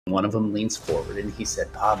One of them leans forward and he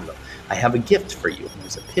said, "Pablo, I have a gift for you." And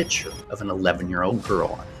there's a picture of an 11-year-old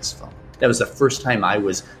girl on his phone. That was the first time I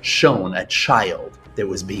was shown a child that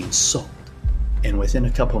was being sold. And within a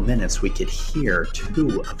couple minutes, we could hear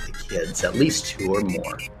two of the kids, at least two or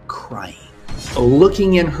more, crying.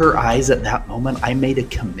 Looking in her eyes at that moment, I made a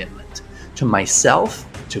commitment to myself,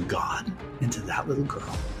 to God, and to that little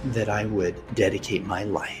girl that I would dedicate my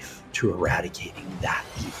life to eradicating that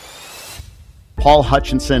evil. Paul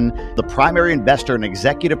Hutchinson, the primary investor and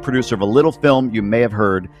executive producer of a little film you may have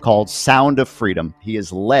heard called Sound of Freedom. He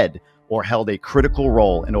has led or held a critical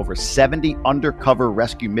role in over 70 undercover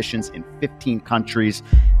rescue missions in 15 countries,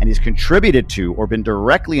 and he's contributed to or been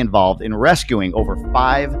directly involved in rescuing over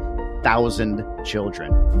 5,000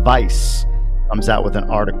 children. Vice comes out with an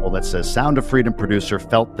article that says Sound of Freedom producer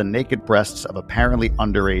felt the naked breasts of apparently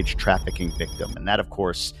underage trafficking victim. And that, of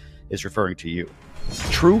course, is referring to you.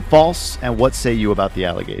 True, false, and what say you about the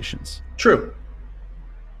allegations? True.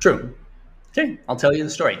 Okay, I'll tell you the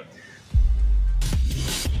story.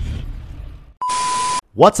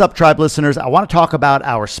 What's up, Tribe listeners? I want to talk about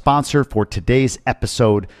our sponsor for today's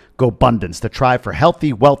episode, GoBundance, the tribe for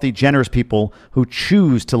healthy, wealthy, generous people who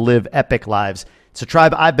choose to live epic lives. It's a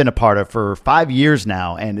tribe I've been a part of for 5 years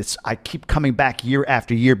now, and I keep coming back year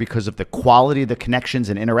after year because of the quality of the connections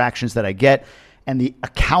and interactions that I get and the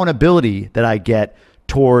accountability that I get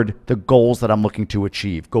toward the goals that I'm looking to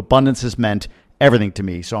achieve. GoBundance has meant everything to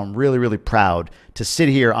me, so I'm really, really proud to sit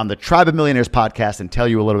here on the Tribe of Millionaires podcast and tell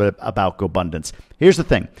you a little bit about GoBundance. Here's the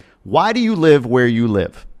thing. Why do you live where you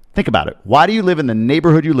live? Think about it. Why do you live in the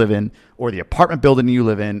neighborhood you live in, or the apartment building you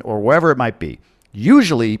live in, or wherever it might be?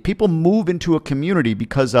 Usually, people move into a community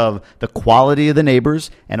because of the quality of the neighbors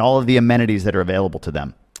and all of the amenities that are available to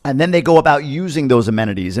them. And then they go about using those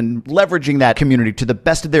amenities and leveraging that community to the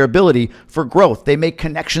best of their ability for growth. They make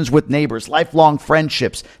connections with neighbors, lifelong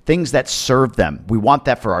friendships, things that serve them. We want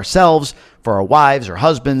that for ourselves, for our wives or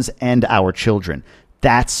husbands, and our children.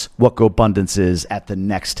 That's what GoBundance is at the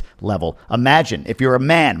next level. Imagine if you're a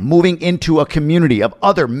man moving into a community of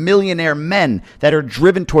other millionaire men that are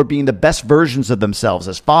driven toward being the best versions of themselves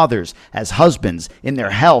as fathers, as husbands, in their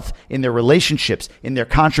health, in their relationships, in their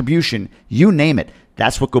contribution, you name it.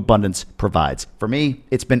 That's what GoBundance provides. For me,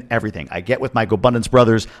 it's been everything. I get with my GoBundance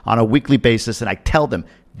brothers on a weekly basis and I tell them,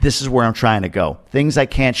 this is where I'm trying to go. Things I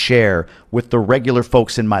can't share with the regular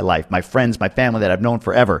folks in my life, my friends, my family that I've known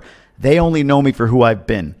forever. They only know me for who I've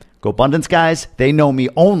been. GoBundance guys, they know me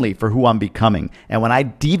only for who I'm becoming. And when I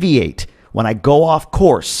deviate, when I go off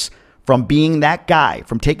course from being that guy,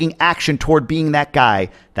 from taking action toward being that guy,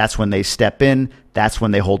 that's when they step in, that's when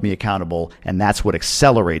they hold me accountable, and that's what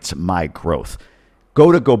accelerates my growth.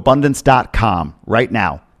 Go to GoBundance.com right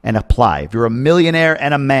now and apply. If you're a millionaire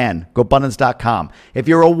and a man, GoBundance.com. If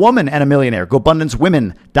you're a woman and a millionaire,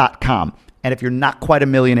 GoBundanceWomen.com. And if you're not quite a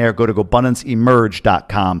millionaire, go to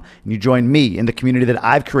GoBundanceEmerge.com and you join me in the community that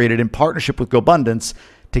I've created in partnership with GoBundance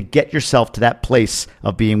to get yourself to that place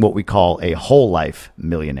of being what we call a whole life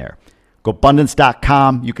millionaire.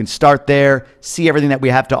 GoBundance.com. You can start there, see everything that we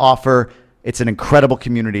have to offer. It's an incredible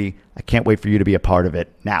community. I can't wait for you to be a part of it.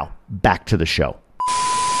 Now, back to the show.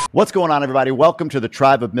 What's going on, everybody? Welcome to the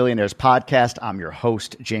Tribe of Millionaires podcast. I'm your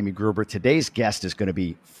host, Jamie Gruber. Today's guest is going to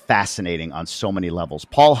be fascinating on so many levels.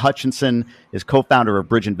 Paul Hutchinson is co-founder of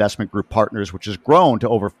Bridge Investment Group Partners, which has grown to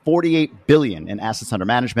over $48 billion in assets under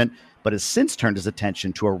management, but has since turned his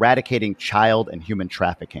attention to eradicating child and human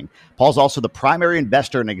trafficking. Paul's also the primary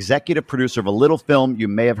investor and executive producer of a little film you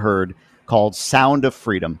may have heard called Sound of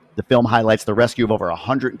Freedom. The film highlights the rescue of over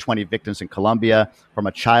 120 victims in Colombia from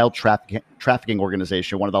a child trafficking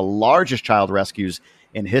organization, one of the largest child rescues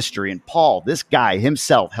in history. And Paul, this guy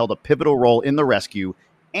himself, held a pivotal role in the rescue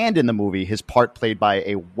and in the movie, his part played by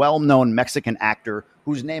a well-known Mexican actor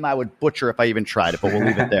whose name I would butcher if I even tried it, but we'll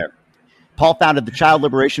leave it there. Paul founded the Child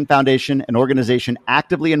Liberation Foundation, an organization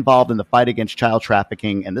actively involved in the fight against child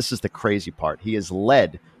trafficking. And this is the crazy part. He has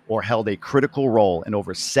led or held a critical role in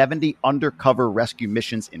over 70 undercover rescue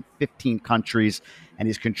missions in 15 countries, and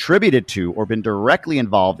he's contributed to or been directly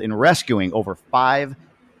involved in rescuing over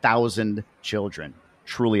 5,000 children.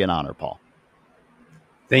 Truly an honor, Paul.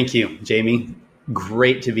 Thank you, Jamie.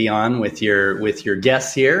 Great to be on with your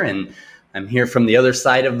guests here, and I'm here from the other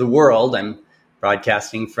side of the world. I'm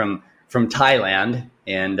broadcasting from Thailand,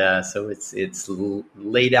 and so it's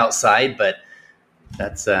late outside, but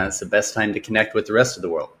that's the best time to connect with the rest of the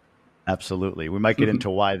world. Absolutely. We might get into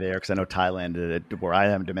why there, because I know Thailand, where I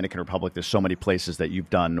am, Dominican Republic, there's so many places that you've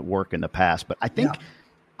done work in the past. But I think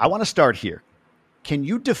I want to start here. Can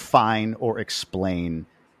you define or explain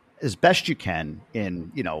as best you can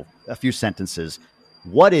in, a few sentences,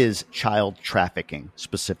 What is child trafficking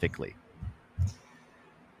specifically?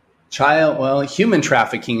 Human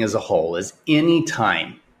trafficking as a whole is any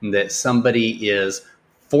time that somebody is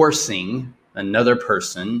forcing another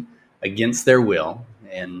person against their will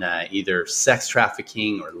in either sex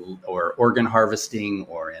trafficking or organ harvesting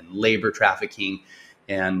or in labor trafficking,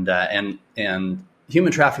 and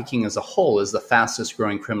human trafficking as a whole is the fastest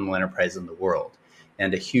growing criminal enterprise in the world,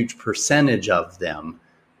 and a huge percentage of them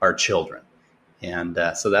are children. And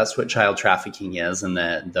so that's what child trafficking is, and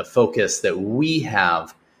the focus that we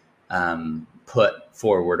have put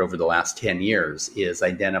forward over the last 10 years is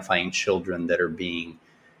identifying children that are being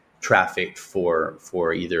trafficked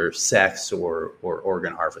for either sex or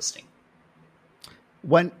organ harvesting.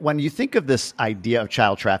 When you think of this idea of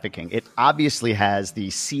child trafficking, it obviously has the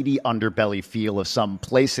seedy underbelly feel of some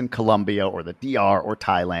place in Colombia or the DR or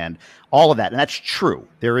Thailand, all of that. And that's true.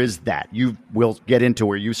 There is that. You will get into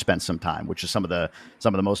where you spent some time, which is some of the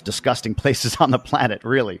most disgusting places on the planet,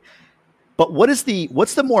 really. But what's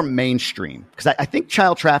the more mainstream? Because I think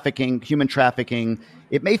child trafficking, human trafficking,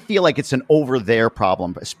 it may feel like it's an over there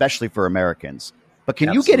problem, especially for Americans. But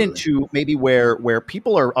can you get into maybe where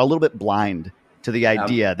people are a little bit blind to the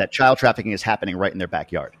idea that child trafficking is happening right in their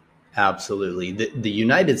backyard? Absolutely. The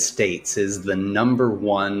United States is the number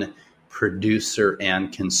one producer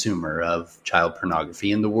and consumer of child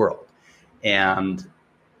pornography in the world, and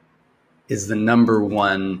is the number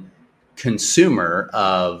one consumer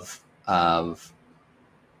of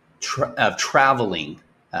traveling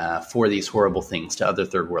for these horrible things to other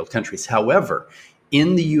third world countries. However,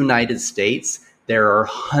 in the United States, there are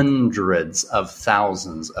hundreds of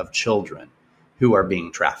thousands of children who are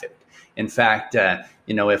being trafficked. In fact,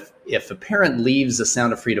 if a parent leaves a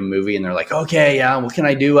Sound of Freedom movie and they're like, okay, yeah, what can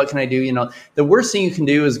I do? The worst thing you can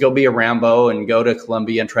do is go be a Rambo and go to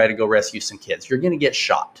Colombia and try to go rescue some kids. You're going to get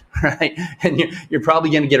shot, right? And you're probably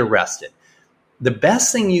going to get arrested. The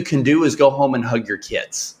best thing you can do is go home and hug your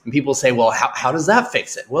kids. And people say, well, how does that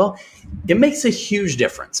fix it? Well, it makes a huge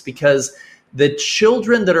difference, because the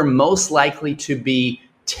children that are most likely to be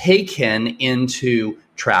taken into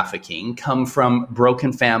trafficking come from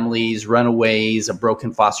broken families, runaways, a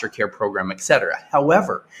broken foster care program, etc.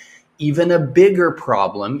 However, even a bigger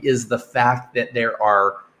problem is the fact that there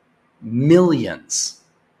are millions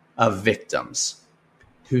of victims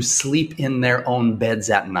who sleep in their own beds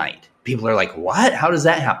at night. People are like, what? How does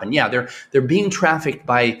that happen? Yeah, they're being trafficked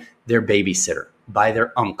by their babysitter, by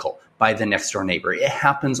their uncle, by the next door neighbor. It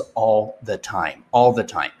happens all the time.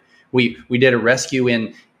 We did a rescue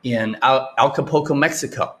in Acapulco,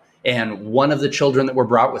 Mexico, and one of the children that were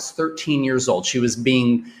brought was 13 years old. She was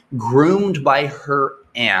being groomed by her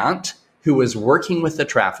aunt, who was working with the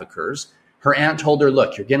traffickers. Her aunt told her,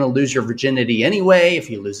 look, you're going to lose your virginity anyway. If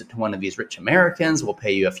you lose it to one of these rich Americans, we'll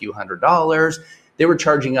pay you a few $100s. They were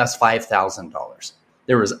charging us $5,000.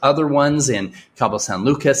 There was other ones in Cabo San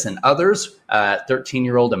Lucas and others.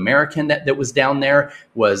 13-year-old American that was down there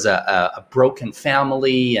was a broken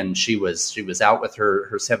family, and she was out with her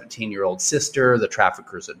 17-year-old sister. The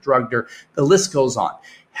traffickers had drugged her. The list goes on.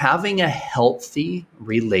 Having a healthy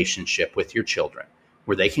relationship with your children,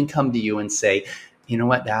 where they can come to you and say, you know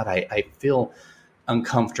what, Dad, I feel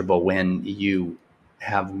uncomfortable when you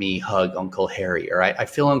have me hug Uncle Harry, or I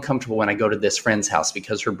feel uncomfortable when I go to this friend's house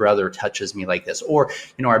because her brother touches me like this, or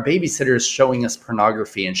our babysitter is showing us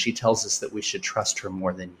pornography and she tells us that we should trust her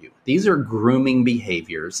more than you. These are grooming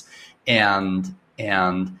behaviors, and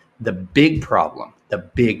the big problem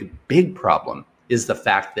is the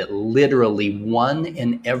fact that literally 1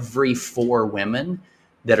 in every 4 women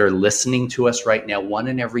that are listening to us right now, 1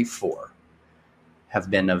 in every 4 have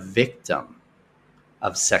been a victim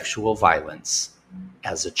of sexual violence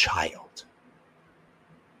as a child,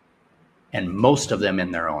 and most of them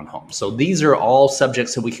in their own home. So these are all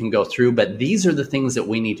subjects that we can go through, but these are the things that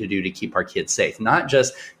we need to do to keep our kids safe. Not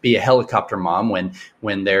just be a helicopter mom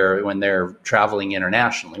when they're traveling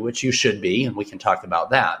internationally, which you should be, and we can talk about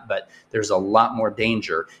that, but there's a lot more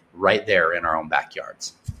danger right there in our own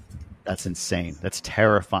backyards. That's insane. That's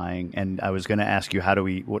terrifying. And I was going to ask you,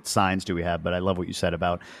 what signs do we have? But I love what you said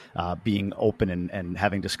about being open and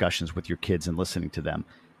having discussions with your kids and listening to them.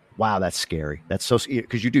 Wow, that's scary. That's so,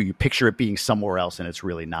 because you picture it being somewhere else, and it's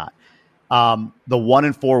really not. The 1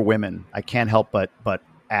 in 4 women, I can't help but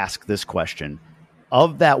ask this question.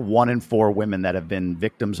 Of that 1 in 4 women that have been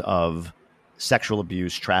victims of sexual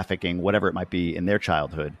abuse, trafficking, whatever it might be in their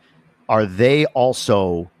childhood, are they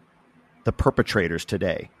also the perpetrators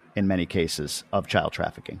today, in many cases, of child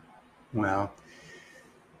trafficking? Well,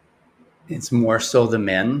 it's more so the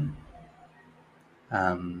men.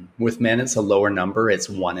 With men, it's a lower number. It's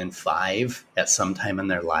 1 in 5 at some time in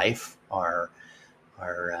their life are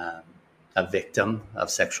a victim of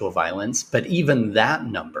sexual violence. But even that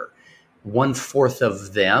number, 1/4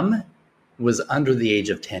 of them was under the age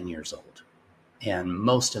of 10 years old, and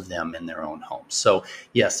most of them in their own homes. So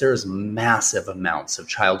yes, there's massive amounts of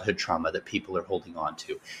childhood trauma that people are holding on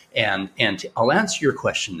to. And I'll answer your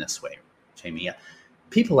question this way, Jamie.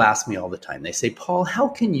 People ask me all the time, they say, Paul, how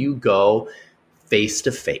can you go face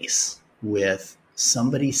to face with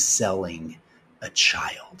somebody selling a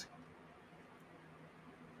child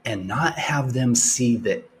and not have them see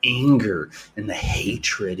the anger and the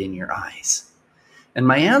hatred in your eyes? And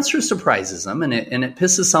my answer surprises them, and it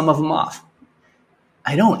pisses some of them off.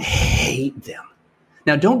 I don't hate them.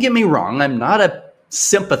 Now, don't get me wrong. I'm not a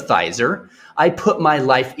sympathizer. I put my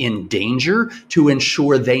life in danger to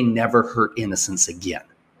ensure they never hurt innocents again.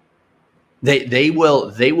 They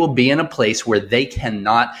will be in a place where they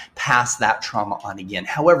cannot pass that trauma on again.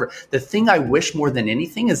 However, the thing I wish more than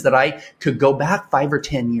anything is that I could go back 5 or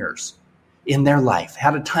 10 years in their life,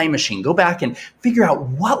 had a time machine, go back and figure out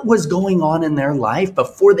what was going on in their life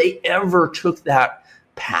before they ever took that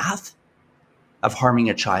path of harming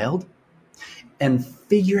a child, and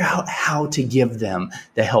figure out how to give them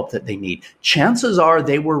the help that they need. Chances are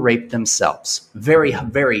they were raped themselves. Very,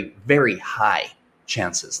 very, very high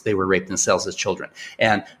chances they were raped themselves as children.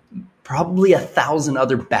 And probably 1,000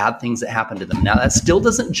 other bad things that happened to them. Now, that still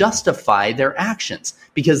doesn't justify their actions,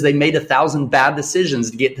 because they made 1,000 bad decisions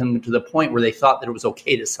to get them to the point where they thought that it was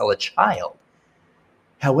okay to sell a child.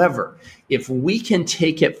 However, if we can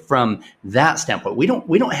take it from that standpoint, we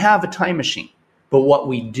don't have a time machine, but what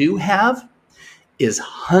we do have is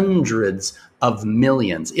hundreds of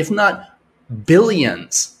millions, if not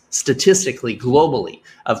billions, statistically, globally,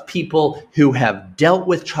 of people who have dealt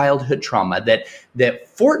with childhood trauma that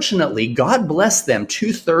fortunately, God bless them,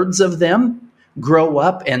 2/3 of them grow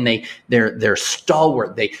up and they're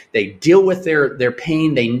stalwart. They deal with their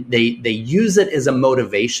pain. They use it as a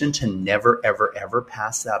motivation to never, ever, ever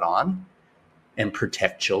pass that on and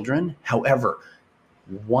protect children. However,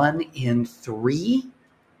 1 in 3,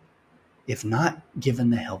 if not given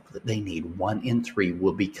the help that they need, 1 in 3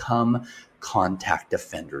 will become contact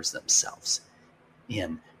offenders themselves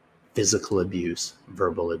in physical abuse,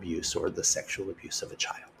 verbal abuse, or the sexual abuse of a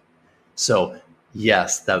child. So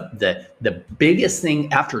yes, the biggest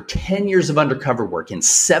thing after 10 years of undercover work in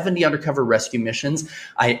 70 undercover rescue missions,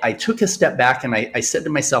 I took a step back and I said to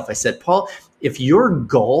myself, I said, Paul, if your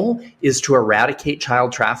goal is to eradicate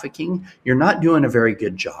child trafficking, you're not doing a very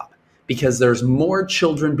good job, because there's more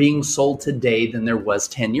children being sold today than there was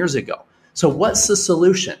 10 years ago. So what's the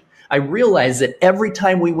solution? I realized that every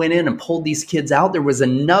time we went in and pulled these kids out, there was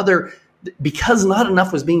another, because not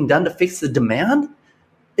enough was being done to fix the demand,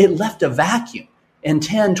 it left a vacuum. And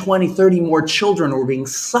 10, 20, 30 more children were being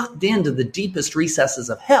sucked into the deepest recesses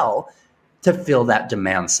of hell to fill that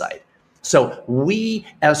demand side. So we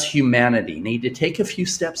as humanity need to take a few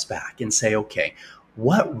steps back and say, okay,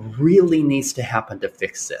 what really needs to happen to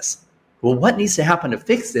fix this? Well, what needs to happen to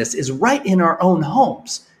fix this is right in our own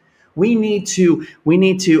homes. We need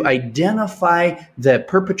to identify the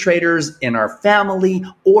perpetrators in our family,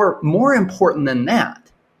 or more important than that,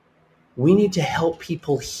 we need to help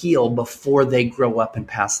people heal before they grow up and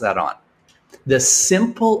pass that on. The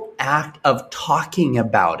simple act of talking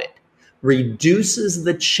about it reduces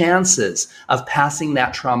the chances of passing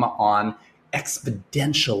that trauma on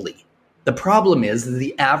exponentially. The problem is that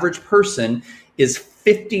the average person is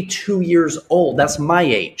 52 years old. That's my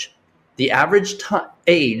age. The average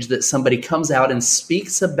age that somebody comes out and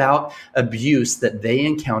speaks about abuse that they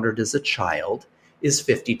encountered as a child is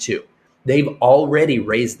 52. They've already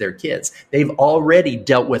raised their kids. They've already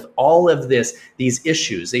dealt with all of these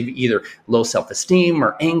issues. They've either low self-esteem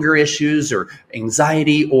or anger issues or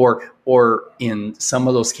anxiety, or in some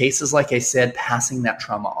of those cases, like I said, passing that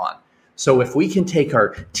trauma on. So if we can take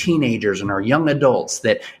our teenagers and our young adults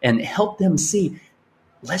and help them see,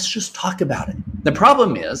 let's just talk about it. The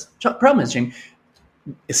problem is, Jim,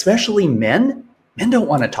 especially men don't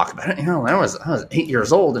want to talk about it. You know, I was 8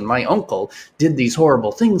 years old and my uncle did these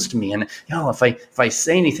horrible things to me. And, you know, if I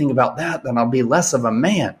say anything about that, then I'll be less of a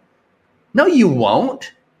man. No, you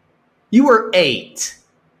won't. You were 8.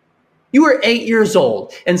 You were 8 years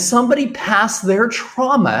old and somebody passed their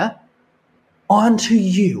trauma onto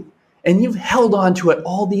you and you've held on to it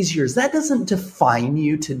all these years. That doesn't define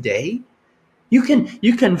you today. You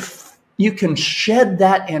can shed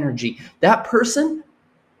that energy. That person,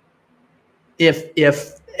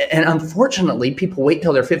 and unfortunately, people wait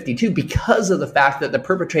till they're 52 because of the fact that the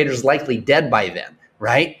perpetrator is likely dead by then,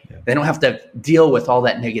 right? Yeah. They don't have to deal with all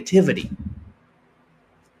that negativity.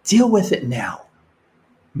 Deal with it now.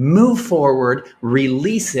 move forward,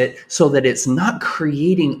 release it so that it's not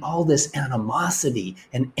creating all this animosity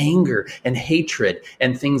and anger and hatred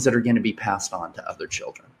and things that are going to be passed on to other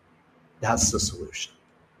children. That's the solution.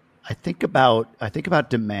 I think about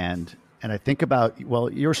demand, and I think about,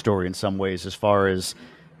 well, your story in some ways as far as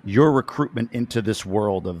your recruitment into this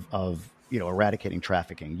world of eradicating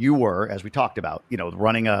trafficking. You were, as we talked about,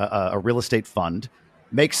 running a real estate fund.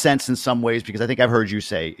 Makes sense in some ways, because I think I've heard you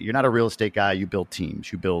say you're not a real estate guy. You build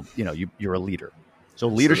teams. You build, you're a leader. So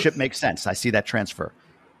leadership makes sense. I see that transfer.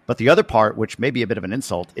 But the other part, which may be a bit of an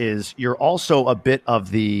insult, is you're also a bit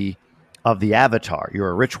of the avatar. You're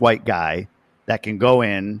a rich white guy that can go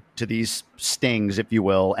in to these stings, if you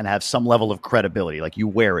will, and have some level of credibility. Like, you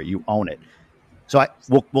wear it, you own it. So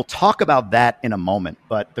we'll talk about that in a moment.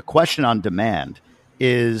 But the question on demand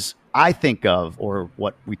is, I think of, or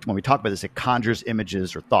when we talk about this, it conjures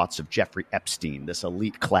images or thoughts of Jeffrey Epstein, this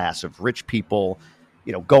elite class of rich people,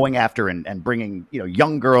 going after and bringing,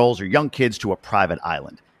 young girls or young kids to a private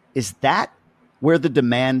island. Is that where the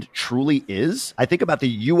demand truly is? I think about the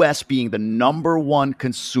U.S. being the number one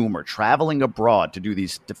consumer, traveling abroad to do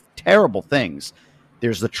these terrible things.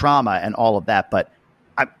 There's the trauma and all of that. But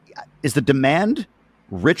is the demand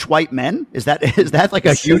rich white men? Is that like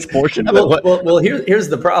a huge portion of it? Well, here's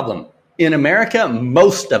the problem. In America,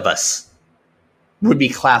 most of us would be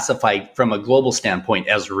classified from a global standpoint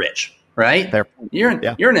as rich, right? You're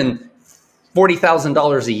earning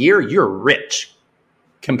 $40,000 a year. You're rich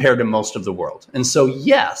compared to most of the world. And so,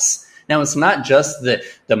 yes, now it's not just the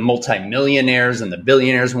multimillionaires and the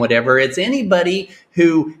billionaires and whatever. It's anybody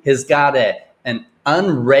who has got an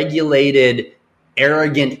unregulated,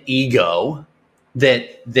 arrogant ego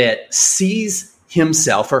that sees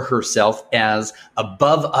himself or herself as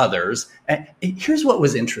above others. And here's what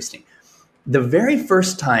was interesting. The very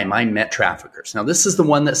first time I met traffickers, now this is the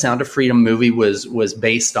one that Sound of Freedom movie was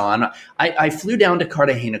based on. I flew down to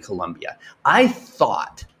Cartagena, Colombia. I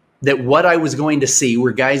thought that what I was going to see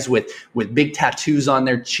were guys with big tattoos on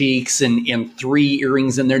their cheeks and 3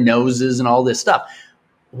 earrings in their noses and all this stuff.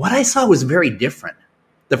 What I saw was very different.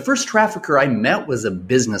 The first trafficker I met was a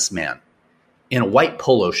businessman in a white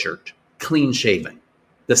polo shirt, clean shaven.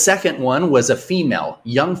 The second one was a female,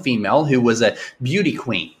 young female, who was a beauty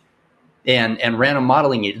queen and ran a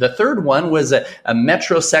modeling agency. The third one was a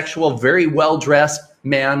metrosexual, very well-dressed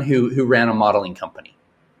man who ran a modeling company.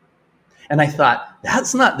 And I thought,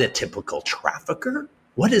 that's not the typical trafficker.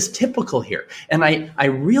 What is typical here? And I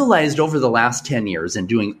realized over the last 10 years in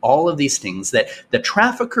doing all of these things that the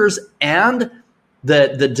traffickers and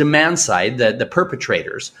the demand side, the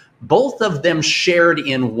perpetrators, both of them shared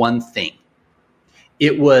in one thing.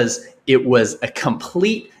 It was a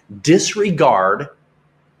complete disregard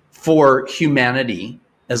for humanity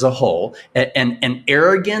as a whole, an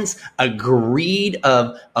arrogance, a greed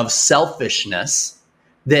of selfishness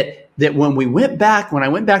that when I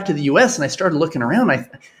went back to the US and I started looking around,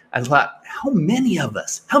 I thought, how many of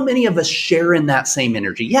us share in that same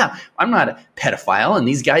energy? Yeah, I'm not a pedophile, and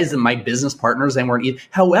these guys and my business partners, they weren't either.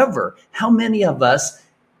 However, how many of us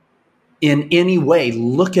in any way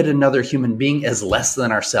look at another human being as less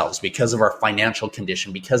than ourselves because of our financial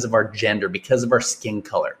condition, because of our gender, because of our skin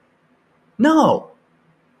color? No.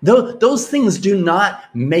 Those things do not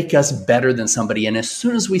make us better than somebody. And as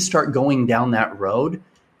soon as we start going down that road,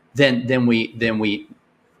 then we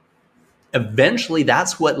eventually,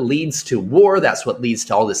 that's what leads to war. That's what leads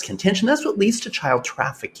to all this contention. That's what leads to child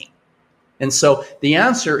trafficking. And so the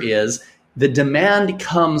answer is, the demand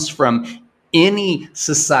comes from any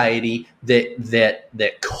society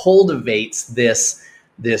that cultivates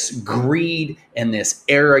this greed and this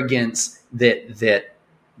arrogance that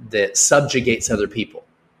subjugates other people.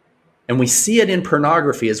 And we see it in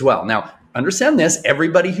pornography as well. Now, understand this,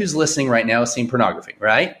 everybody who's listening right now is seeing pornography,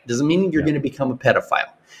 right? Doesn't mean you're going to become a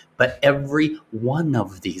pedophile. But every one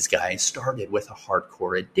of these guys started with a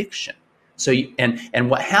hardcore addiction. So, and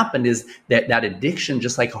what happened is that addiction,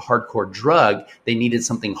 just like a hardcore drug, they needed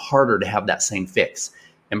something harder to have that same fix.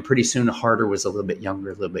 And pretty soon, harder was a little bit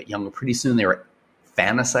younger. Pretty soon, they were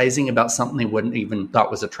fantasizing about something they wouldn't even thought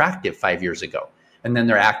was attractive 5 years ago. And then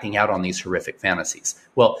they're acting out on these horrific fantasies.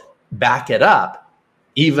 Well, back it up.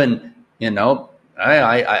 Even,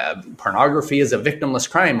 pornography is a victimless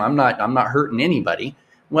crime. I'm not hurting anybody.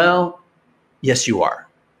 Well, yes, you are.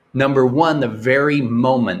 Number one, the very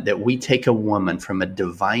moment that we take a woman from a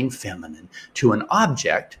divine feminine to an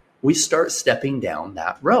object, we start stepping down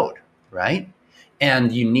that road, right?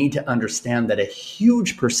 And you need to understand that a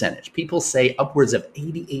huge percentage, people say upwards of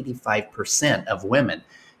 80, 85% of women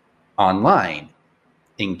online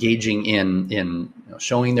engaging in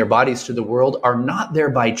showing their bodies to the world are not there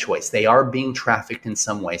by choice. They are being trafficked in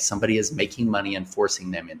some way. Somebody is making money and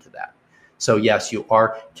forcing them into that. So yes, you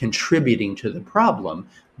are contributing to the problem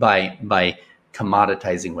by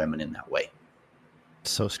commoditizing women in that way.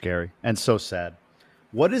 So scary and so sad.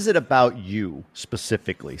 What is it about you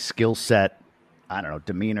specifically, skill set, I don't know,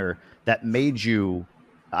 demeanor, that made you,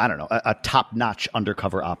 I don't know, a top-notch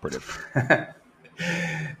undercover operative?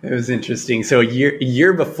 It was interesting. So a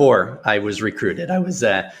year before I was recruited,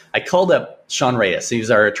 I called up Sean Reyes. He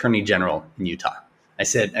was our attorney general in Utah. I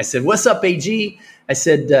said, "What's up, AG?" I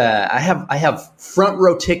said, I have front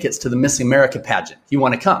row tickets to the Miss America pageant. You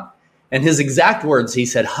want to come? And his exact words, he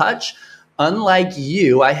said, "Hutch, unlike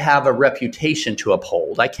you, I have a reputation to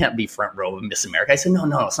uphold. I can't be front row of Miss America." I said,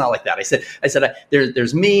 no, it's not like that. I said,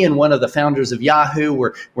 there's me and one of the founders of Yahoo.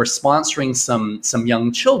 We're sponsoring some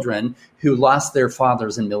young children who lost their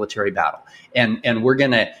fathers in military battle, and we're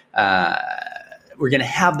gonna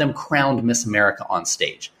have them crowned Miss America on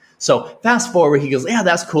stage. So fast forward, he goes, "Yeah,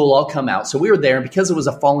 that's cool. I'll come out." So we were there, and because it was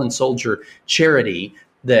a fallen soldier charity,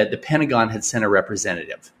 the Pentagon had sent a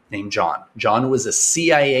representative named John. John was a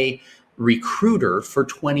CIA recruiter for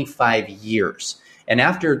 25 years. And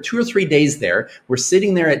after 2 or 3 days there, we're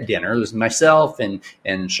sitting there at dinner. It was myself and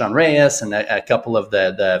Sean Reyes and a couple of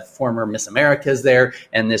the former Miss Americas there,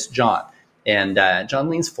 and this John. And John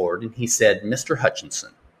leans forward and he said, "Mr.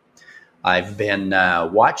 Hutchinson, I've been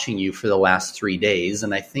watching you for the last 3 days,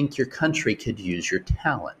 and I think your country could use your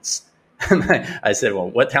talents." And I said,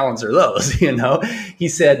 "Well, what talents are those?" He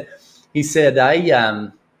said,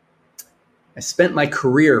 I spent my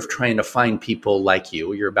career trying to find people like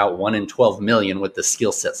you. You're about 1 in 12 million with the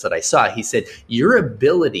skill sets that I saw. He said, your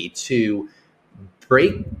ability to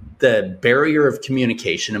break the barrier of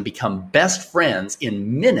communication and become best friends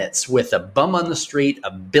in minutes with a bum on the street,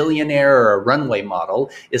 a billionaire, or a runway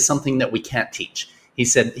model is something that we can't teach. He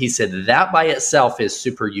said that by itself is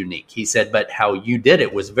super unique. He said, but how you did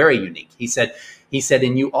it was very unique. He said,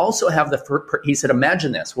 and you also have he said,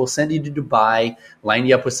 imagine this. We'll send you to Dubai, line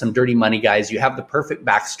you up with some dirty money guys. You have the perfect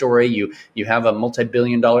backstory. You have a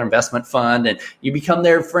multi-billion-dollar investment fund, and you become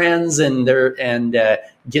their friends and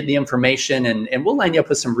get the information, and we'll line you up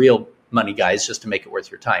with some real money guys just to make it worth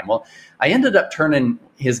your time. Well, I ended up turning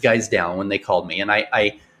his guys down when they called me, and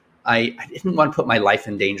I didn't want to put my life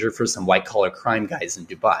in danger for some white-collar crime guys in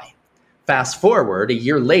Dubai. Fast forward a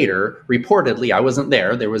year later, reportedly, I wasn't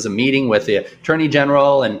there. There was a meeting with the Attorney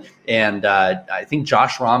General and I think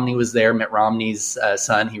Josh Romney was there, Mitt Romney's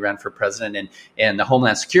son. He ran for president, and the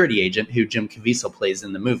Homeland Security agent who Jim Caviezel plays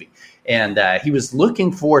in the movie. And he was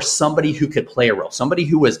looking for somebody who could play a role, somebody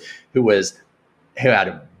who had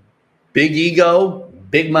a big ego,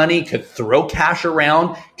 big money, could throw cash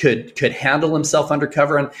around, could handle himself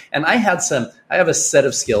undercover. And I have a set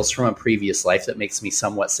of skills from a previous life that makes me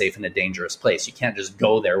somewhat safe in a dangerous place. You can't just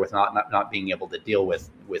go there with not being able to deal with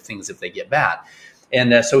things if they get bad.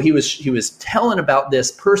 And so he was telling about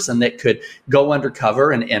this person that could go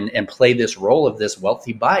undercover and play this role of this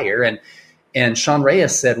wealthy buyer. And Sean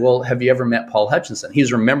Reyes said, "Well, have you ever met Paul Hutchinson?"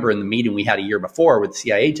 He's remembering the meeting we had a year before with the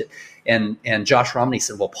CIA agent. And Josh Romney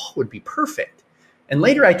said, "Well, Paul would be perfect." And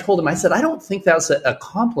later I told him, I said, "I don't think that's a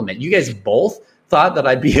compliment. You guys both thought that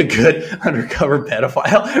I'd be a good undercover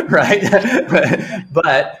pedophile, right?"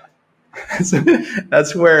 but so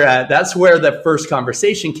that's where the first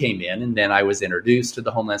conversation came in. And then I was introduced to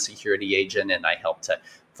the Homeland Security agent, and I helped to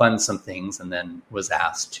fund some things, and then was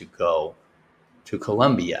asked to go to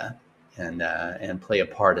Colombia and play a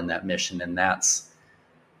part in that mission. And that's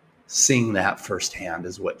seeing that firsthand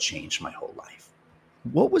is what changed my whole life.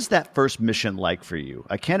 What was that first mission like for you?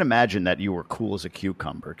 I can't imagine that you were cool as a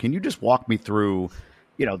cucumber. Can you just walk me through,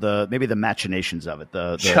 maybe the machinations of it,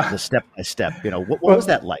 the step by step? What was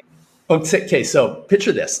that like? Okay, so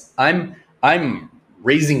picture this: I'm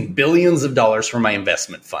raising billions of dollars for my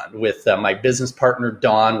investment fund with my business partner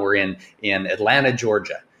Don. We're in Atlanta,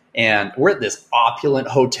 Georgia, and we're at this opulent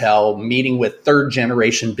hotel meeting with third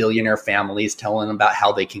generation billionaire families, telling them about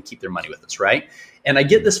how they can keep their money with us, right? And I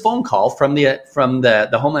get this phone call from the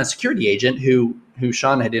Homeland Security agent who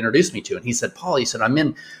Sean had introduced me to, and he said, "Paul," he said, I'm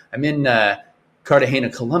in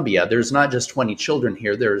Cartagena, Colombia. There's not just 20 children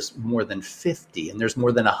here. There's more than 50, and there's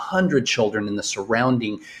more than 100 children in the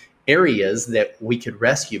surrounding areas that we could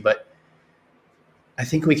rescue. But I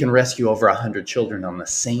think we can rescue over 100 children on the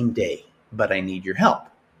same day, but I need your help."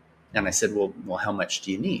 And I said, well, how much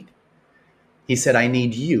do you need? He said, "I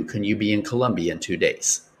need you. Can you be in Colombia in 2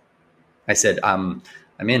 days?" I said, I'm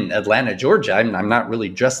in Atlanta, Georgia. I'm not really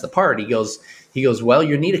dressed the part. He goes, "Well,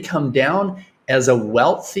 you need to come down as a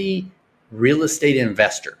wealthy real estate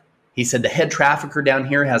investor. He said the head trafficker down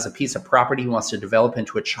here has a piece of property he wants to develop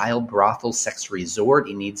into a child brothel sex resort.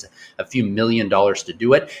 He needs a few $1 million to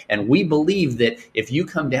do it. And we believe that if you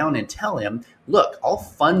come down and tell him, look, I'll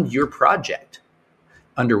fund your project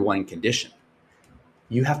under one condition.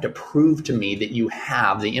 You have to prove to me that you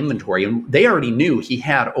have the inventory. And they already knew he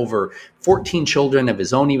had over 14 children of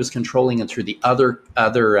his own he was controlling, and through the other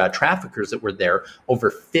traffickers that were there, over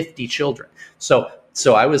 50 children. So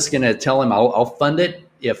I was going to tell him, I'll fund it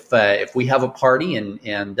if we have a party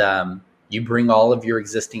and you bring all of your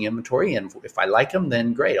existing inventory, and if I like them,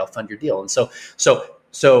 then great, I'll fund your deal. And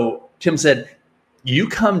so Tim said, you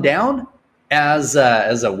come down as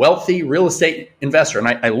a wealthy real estate investor. And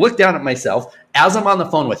I looked down at myself as I'm on the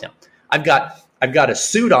phone with him. I've got a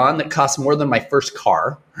suit on that costs more than my first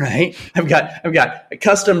car, right? I've got a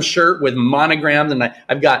custom shirt with monograms, and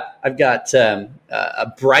I've got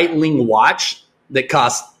a Breitling watch that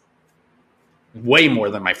costs way more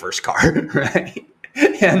than my first car, right?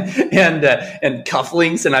 And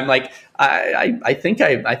cufflinks, and I'm like, I think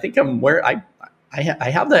I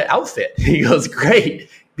have the outfit. He goes, great,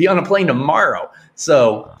 be on a plane tomorrow.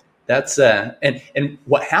 So that's and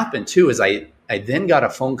what happened too is I then got a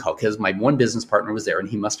phone call because my one business partner was there, and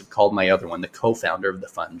he must have called my other one, the co-founder of the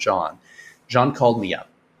fund, John. John called me up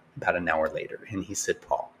about an hour later, and he said,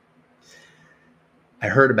 Paul, I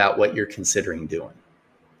heard about what you're considering doing.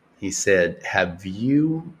 He said, have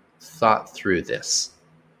you thought through this?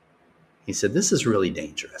 He said, this is really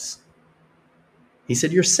dangerous. He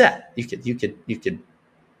said, you're set. You could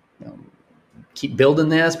keep building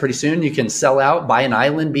this. Pretty soon you can sell out, buy an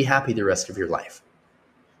island, be happy the rest of your life.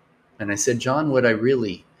 And I said, John, would I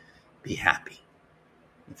really be happy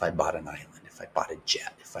if I bought an island, if I bought a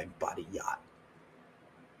jet, if I bought a yacht?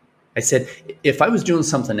 I said, if I was doing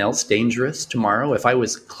something else dangerous tomorrow, if I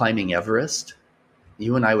was climbing Everest,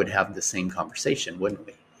 you and I would have the same conversation, wouldn't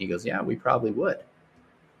we? He goes, yeah, we probably would.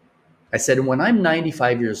 I said, when I'm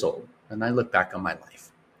 95 years old and I look back on my life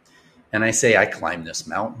and I say I climbed this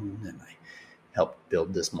mountain and I helped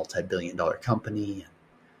build this multi-billion-dollar company, and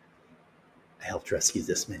I helped rescue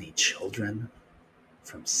this many children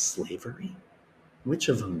from slavery, which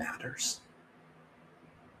of them matters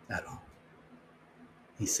at all?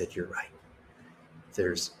 He said, you're right.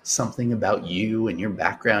 There's something about you and your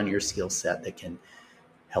background, your skill set that can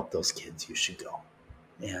help those kids. You should go.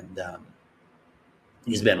 And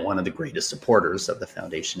he's been one of the greatest supporters of the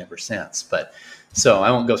foundation ever since. But so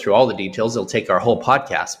I won't go through all the details. It'll take our whole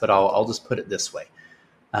podcast, but I'll just put it this way.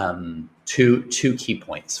 Two key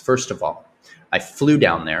points. First of all, I flew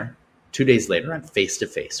down there. 2 days later, I'm face to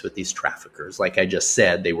face with these traffickers. Like I just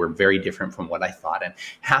said, they were very different from what I thought. And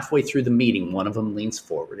halfway through the meeting, one of them leans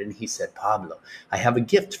forward and he said, Pablo, I have a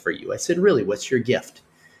gift for you. I said, really, what's your gift?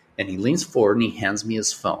 And he leans forward and he hands me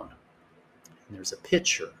his phone. And there's a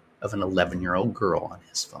picture of an 11-year-old girl on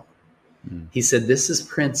his phone. He said, this is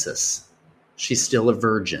Princess. She's still a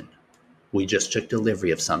virgin. We just took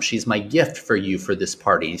delivery of some. She's my gift for you for this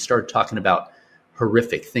party. And he started talking about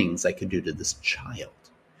horrific things I could do to this child.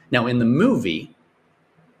 Now, in the movie,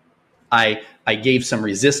 I gave some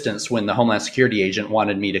resistance when the Homeland Security agent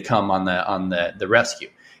wanted me to come on the rescue.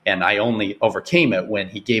 And I only overcame it when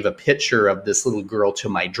he gave a picture of this little girl to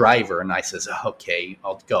my driver. And I says, okay,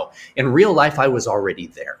 I'll go. In real life, I was already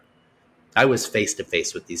there. I was face to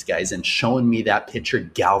face with these guys, and showing me that picture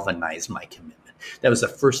galvanized my commitment. That was the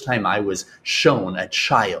first time I was shown a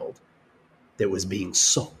child that was being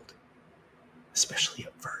sold, especially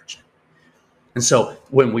a virgin. And so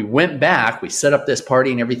when we went back, we set up this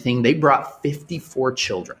party and everything. They brought 54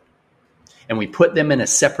 children. And we put them in a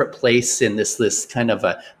separate place in this kind of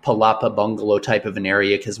a palapa bungalow type of an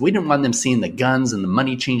area because we didn't want them seeing the guns and the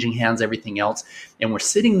money changing hands, everything else. And we're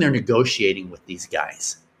sitting there negotiating with these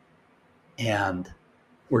guys. And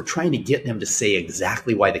we're trying to get them to say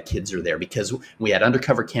exactly why the kids are there, because we had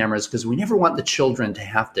undercover cameras, because we never want the children to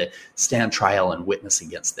have to stand trial and witness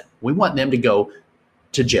against them. We want them to go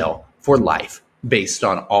to jail for life based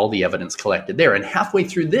on all the evidence collected there. And halfway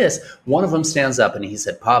through this, one of them stands up and he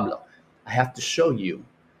said, Pablo, I have to show you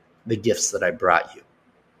the gifts that I brought you.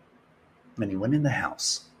 And he went in the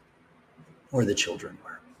house where the children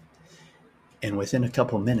were. And within a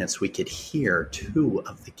couple minutes, we could hear two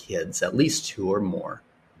of the kids, at least two or more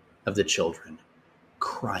of the children,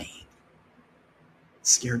 crying,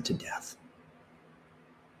 scared to death.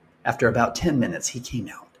 After about 10 minutes, he came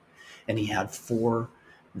out and he had 4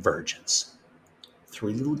 virgins,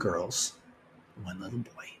 3 little girls, 1 little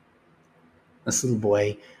boy. This little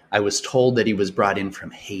boy, I was told that he was brought in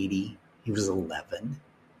from Haiti. He was 11.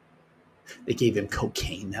 They gave him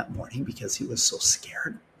cocaine that morning because he was so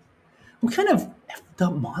scared. What kind of effed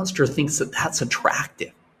up monster thinks that that's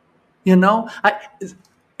attractive? You know,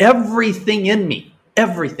 everything in me,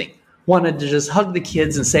 everything wanted to just hug the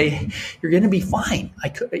kids and say, hey, "You're going to be fine."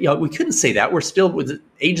 We couldn't say that. We're still with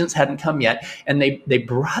agents hadn't come yet, and they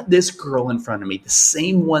brought this girl in front of me, the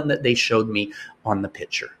same one that they showed me on the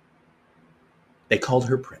picture. They called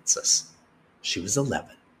her Princess. She was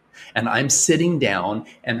 11, and I'm sitting down,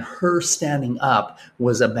 and her standing up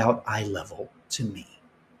was about eye level to me.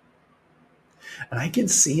 And I could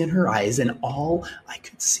see in her eyes, and all I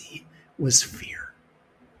could see was fear.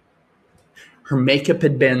 Her makeup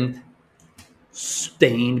had been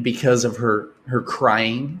stained because of her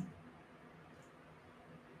crying.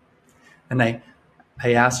 And I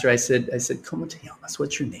asked her, I said, "Como te llamas?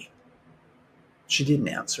 What's your name?" She didn't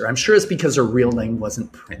answer. I'm sure it's because her real name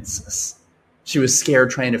wasn't Princess. She was scared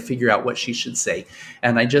trying to figure out what she should say.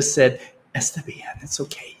 And I just said, "Está bien, it's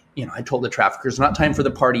okay." I told the traffickers, not time for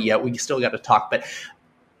the party yet. We still got to talk. But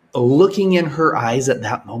looking in her eyes at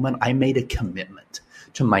that moment, I made a commitment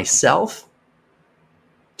to myself,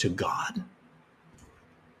 to God,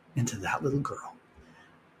 and to that little girl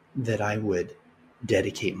that I would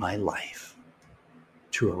dedicate my life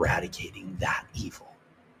to eradicating that evil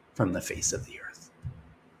from the face of the earth.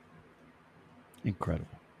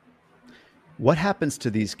 Incredible. What happens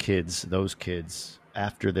to those kids,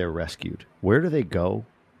 after they're rescued? Where do they go?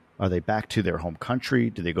 Are they back to their home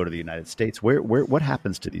country? Do they go to the United States? What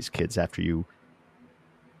happens to these kids after you?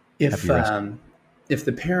 If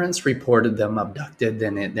the parents reported them abducted,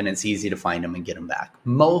 then it's easy to find them and get them back.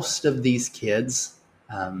 Most of these kids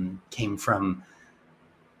came from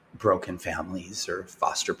broken families or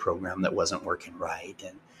foster program that wasn't working right,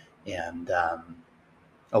 and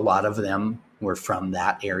a lot of them were from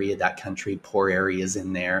that area, that country, poor areas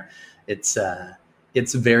in there.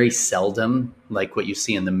 It's very seldom like what you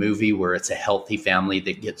see in the movie where it's a healthy family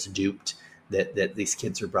that gets duped, that these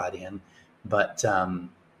kids are brought in. But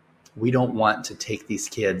we don't want to take these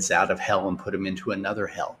kids out of hell and put them into another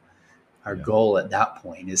hell. Our goal at that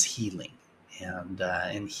point is healing.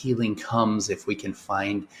 And healing comes if we can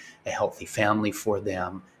find a healthy family for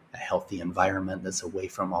them, a healthy environment that's away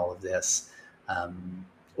from all of this.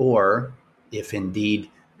 Or if indeed,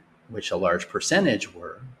 which a large percentage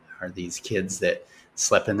are these kids that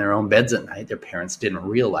slept in their own beds at night. Their parents didn't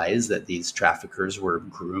realize that these traffickers were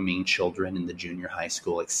grooming children in the junior high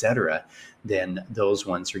school, etc. Then those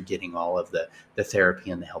ones are getting all of the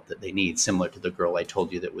therapy and the help that they need, similar to the girl I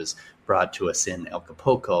told you that was brought to us in El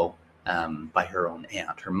Capoco by her own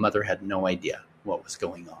aunt. Her mother had no idea what was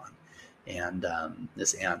going on. And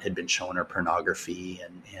this aunt had been showing her pornography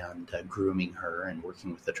and grooming her and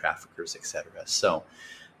working with the traffickers, etc. So,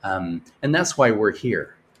 and that's why we're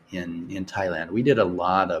here in Thailand. We did a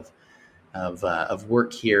lot of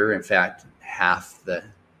work here. In fact, half the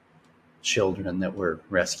children that were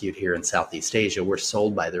rescued here in Southeast Asia were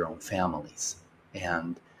sold by their own families.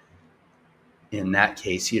 And in that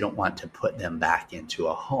case, you don't want to put them back into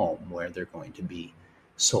a home where they're going to be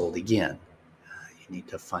sold again. You need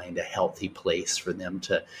to find a healthy place for them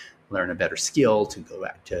to learn a better skill, to go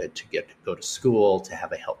back to go to school, to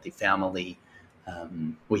have a healthy family.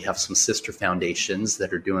 We have some sister foundations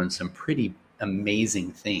that are doing some pretty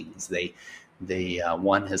amazing things. They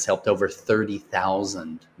one has helped over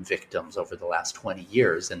 30,000 victims over the last 20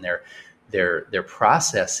 years, and their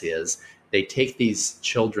process is they take these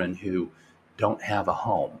children who don't have a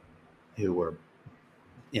home, who were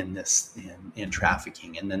in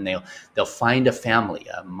trafficking, and then they'll find a family,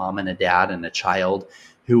 a mom and a dad and a child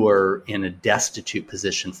who are in a destitute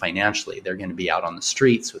position financially. They're going to be out on the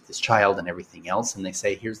streets with this child and everything else. And they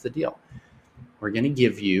say, here's the deal. We're going to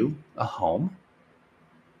give you a home,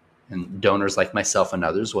 and donors like myself and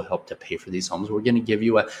others will help to pay for these homes. We're going to give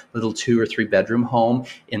you a little 2 or 3 bedroom home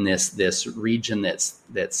in this region that's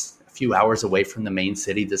a few hours away from the main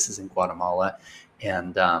city. This is in Guatemala.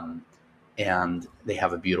 And they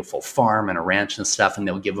have a beautiful farm and a ranch and stuff, and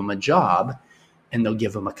they'll give them a job, and they'll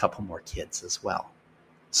give them a couple more kids as well.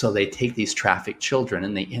 So they take these trafficked children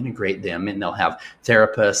and they integrate them, and they'll have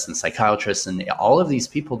therapists and psychiatrists and all of these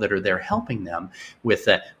people that are there helping them with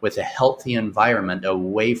a healthy environment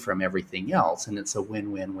away from everything else. And it's a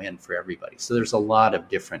win-win-win for everybody. So there's a lot of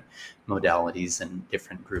different modalities and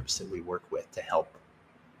different groups that we work with to help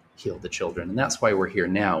heal the children. And that's why we're here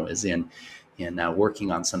now, is in working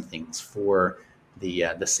on some things for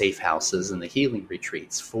the safe houses and the healing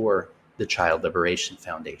retreats for the Child Liberation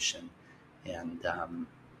Foundation. And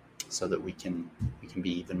so that we can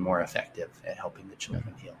be even more effective at helping the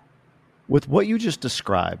children heal. With what you just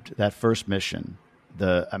described, that first mission,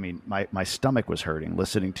 my stomach was hurting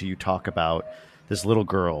listening to you talk about this little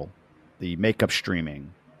girl, the makeup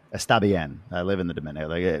streaming. Está bien. I live in the Dominican.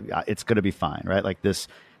 Like, it's going to be fine, right? Like this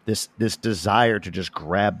this desire to just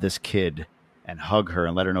grab this kid and hug her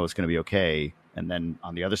and let her know it's going to be okay. And then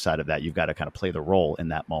on the other side of that, you've got to kind of play the role in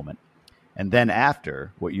that moment. And then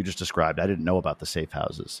after what you just described, I didn't know about the safe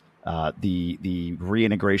houses, the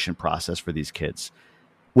reintegration process for these kids.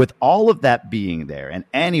 With all of that being there, and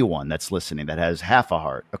anyone that's listening that has half a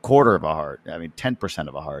heart, a quarter of a heart, 10%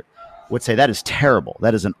 of a heart, would say that is terrible.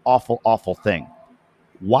 That is an awful, awful thing.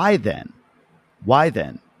 Why then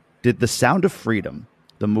did The Sound of Freedom,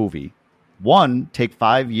 the movie, one, take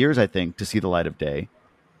 5 years, I think, to see the light of day,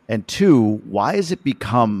 and two, why has it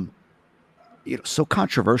become so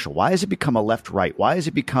controversial? Why has it become a left-right? Why has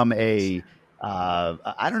it become a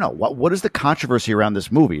I don't know. What is the controversy around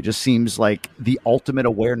this movie? It just seems like the ultimate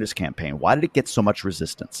awareness campaign. Why did it get so much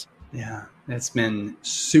resistance? Yeah, it's been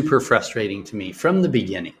super frustrating to me from the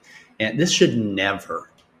beginning. And this should never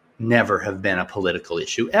have been a political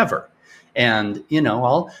issue ever. And,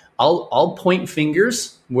 I'll point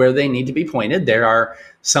fingers where they need to be pointed. There are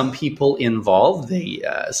some people involved.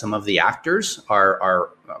 Some of the actors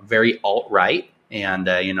are very alt-right. And,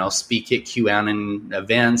 speak at QAnon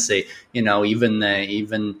events, even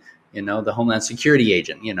the Homeland Security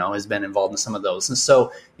agent, has been involved in some of those. And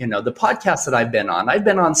so, the podcasts that I've been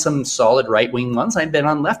on some solid right-wing ones. I've been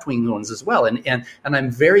on left-wing ones as well. And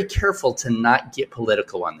I'm very careful to not get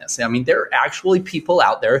political on this. I mean, there are actually people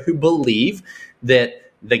out there who believe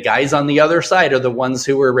that the guys on the other side are the ones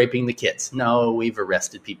who were raping the kids. No, we've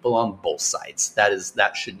arrested people on both sides.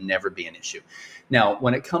 That should never be an issue. Now,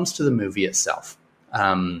 when it comes to the movie itself,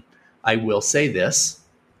 I will say this.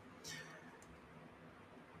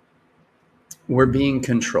 We're being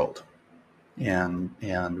controlled and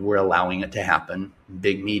we're allowing it to happen.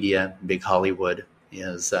 Big media, big Hollywood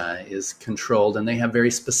is controlled, and they have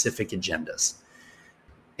very specific agendas.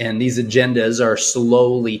 And these agendas are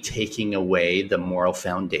slowly taking away the moral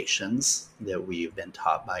foundations that we've been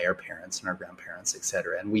taught by our parents and our grandparents, et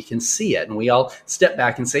cetera. And we can see it. And we all step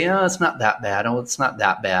back and say, oh, it's not that bad. Oh, it's not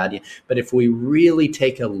that bad. But if we really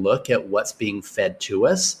take a look at what's being fed to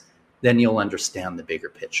us, then you'll understand the bigger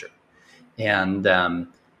picture. And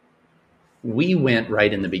we went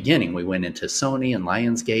right in the beginning. We went into Sony and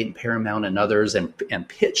Lionsgate and Paramount and others and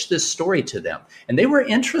pitched this story to them. And they were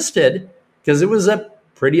interested because it was a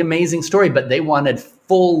pretty amazing story, but they wanted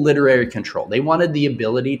full literary control. They wanted the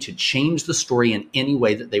ability to change the story in any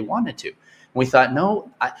way that they wanted to. And we thought,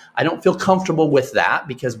 no, I don't feel comfortable with that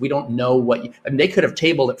because we don't know they could have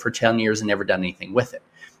tabled it for 10 years and never done anything with it.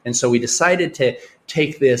 And so we decided to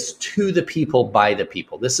take this to the people by the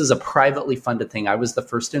people. This is a privately funded thing. I was the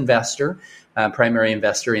first primary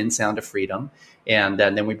investor in Sound of Freedom. And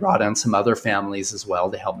then we brought on some other families as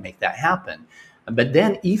well to help make that happen. But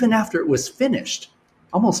then even after it was finished,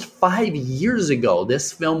 almost 5 years ago,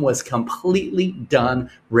 this film was completely done,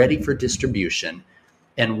 ready for distribution.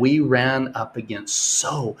 And we ran up against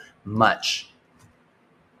so many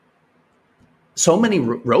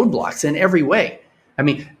roadblocks in every way. I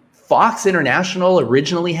mean, Fox International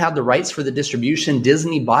originally had the rights for the distribution.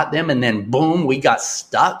 Disney bought them, and then boom, we got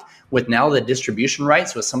stuck with now the distribution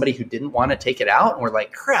rights with somebody who didn't want to take it out. And we're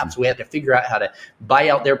like, crap, so we had to figure out how to buy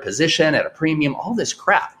out their position at a premium, all this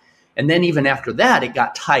crap. And then even after that, it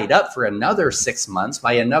got tied up for another 6 months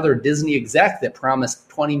by another Disney exec that promised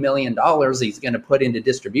 $20 million he's going to put into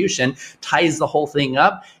distribution, ties the whole thing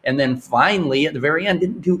up, and then finally at the very end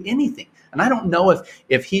didn't do anything. And I don't know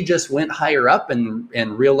if he just went higher up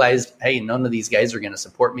and realized, hey, none of these guys are going to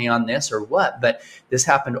support me on this or what, but this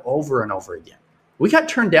happened over and over again. We got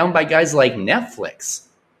turned down by guys like Netflix,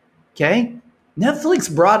 okay?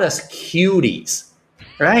 Netflix brought us cuties.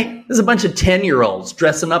 Right? There's a bunch of 10-year-olds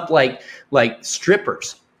dressing up like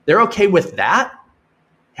strippers. They're okay with that?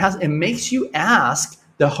 It makes you ask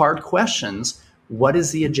the hard questions. What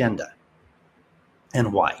is the agenda?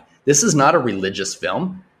 And why? This is not a religious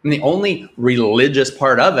film. And the only religious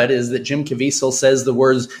part of it is that Jim Caviezel says the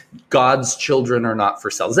words, God's children are not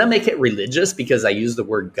for sale. Does that make it religious because I use the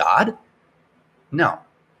word God? No.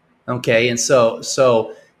 Okay, and so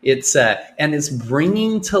it's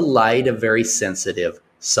bringing to light a very sensitive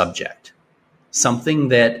subject, something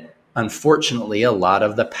that unfortunately a lot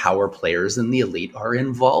of the power players in the elite are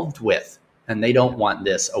involved with, and they don't want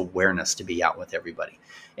this awareness to be out with everybody.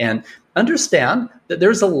 And understand that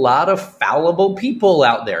there's a lot of fallible people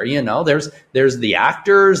out there. There's the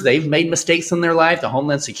actors, they've made mistakes in their life, the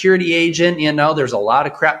Homeland Security agent, there's a lot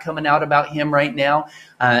of crap coming out about him right now.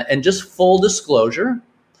 And just full disclosure,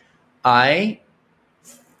 I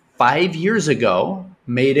 5 years ago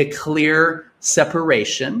made a clear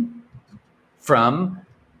separation from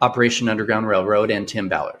Operation Underground Railroad and Tim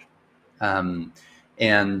Ballard. And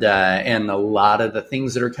and a lot of the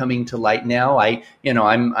things that are coming to light now.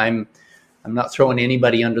 I'm not throwing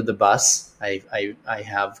anybody under the bus. I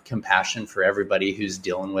have compassion for everybody who's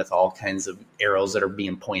dealing with all kinds of arrows that are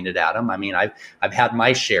being pointed at them. I mean, I've had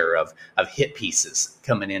my share of hit pieces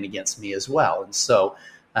coming in against me as well. And so,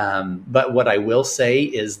 but what I will say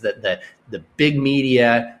is that the big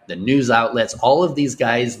media, the news outlets, all of these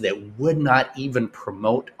guys that would not even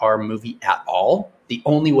promote our movie at all, the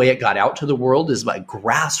only way it got out to the world is by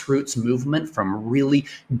grassroots movement from really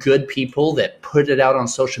good people that put it out on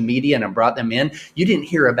social media and brought them in. You didn't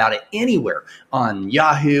hear about it anywhere on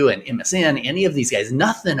Yahoo and MSN, any of these guys,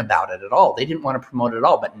 nothing about it at all. They didn't want to promote it at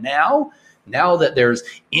all. But now that there's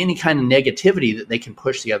any kind of negativity that they can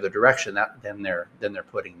push the other direction, then they're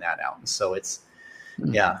putting that out. And so it's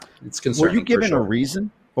concerning. Were you given for sure. a reason?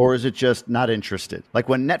 Or is it just not interested? Like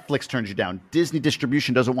when Netflix turns you down, Disney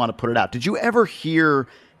distribution doesn't want to put it out. Did you ever hear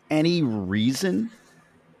any reason?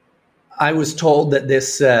 I was told that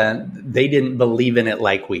they didn't believe in it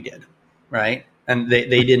like we did, right? And they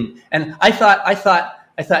didn't. And I thought,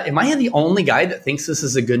 am I the only guy that thinks this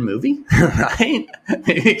is a good movie, right?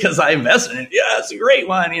 Because I invested in it. Yeah, it's a great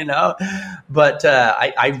one, But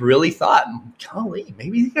I really thought, golly,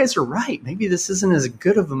 maybe you guys are right. Maybe this isn't as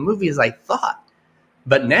good of a movie as I thought.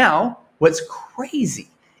 But now what's crazy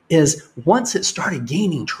is once it started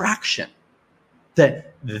gaining traction,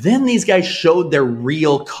 that then these guys showed their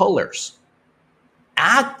real colors,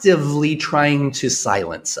 actively trying to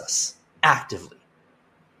silence us, actively.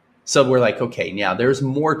 So we're like, okay, yeah, there's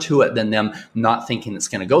more to it than them not thinking it's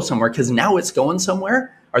going to go somewhere, because now it's going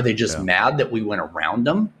somewhere. Are they just mad that we went around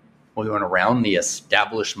them? We went around the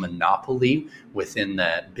established monopoly within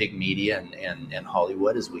the big media and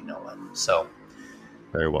Hollywood as we know it. So.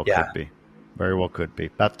 Very well could be. Very well could be.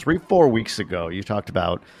 About 3-4 weeks ago, you talked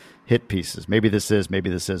about hit pieces. Maybe this is, maybe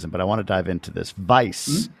this isn't, but I want to dive into this.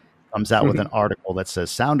 Vice comes out with an article that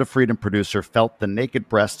says Sound of Freedom producer felt the naked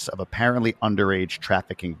breasts of apparently underage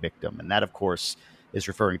trafficking victim. And that, of course, is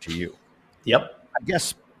referring to you. Yep. I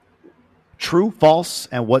guess true, false,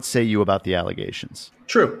 and what say you about the allegations?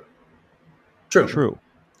 True.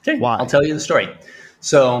 Okay, Why? I'll tell you the story.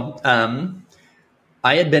 So,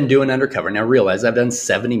 I had been doing undercover. Now realize I've done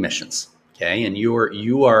 70 missions. Okay. And you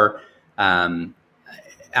are,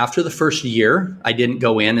 after the first year, I didn't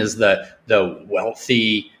go in as the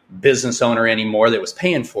wealthy business owner anymore that was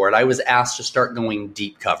paying for it. I was asked to start going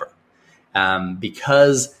deep cover,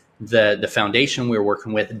 because the foundation we were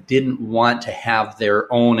working with didn't want to have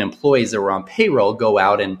their own employees that were on payroll go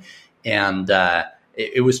out and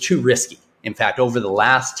it was too risky. In fact, over the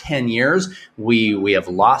last 10 years, we have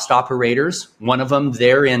lost operators. One of them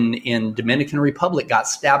there in Dominican Republic got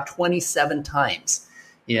stabbed 27 times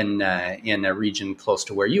in a region close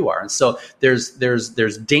to where you are. And so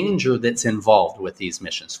there's danger that's involved with these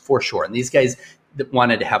missions for sure. And these guys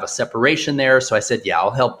wanted to have a separation there. So I said, yeah, I'll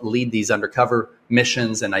help lead these undercover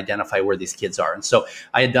missions and identify where these kids are. And so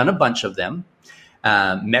I had done a bunch of them.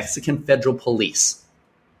 Mexican Federal Police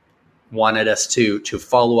wanted us to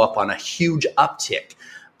follow up on a huge uptick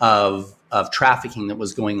of trafficking that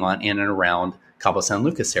was going on in and around Cabo San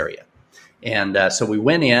Lucas area. And so we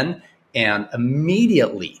went in and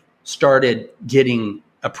immediately started getting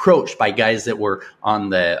approached by guys that were on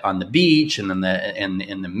the beach and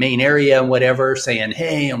in the main area and whatever, saying,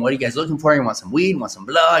 hey, and what are you guys looking for? You want some weed? Want some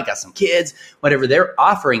blood? I got some kids, whatever they're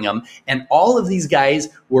offering them. And all of these guys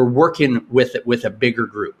were working with a bigger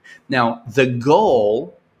group. Now, the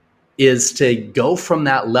goal is to go from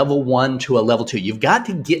that level 1 to a level 2. You've got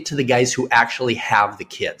to get to the guys who actually have the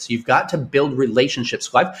kids. You've got to build relationships.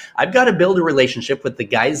 So I've got to build a relationship with the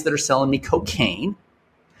guys that are selling me cocaine,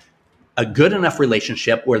 a good enough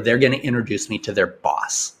relationship where they're going to introduce me to their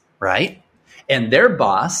boss, right? And their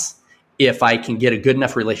boss, if I can get a good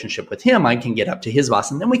enough relationship with him, I can get up to his boss,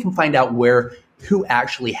 and then we can find out who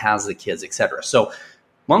actually has the kids, et cetera. So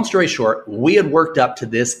long story short, we had worked up to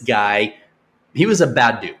this guy. He was a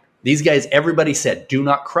bad dude. These guys, everybody said, do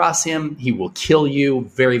not cross him. He will kill you.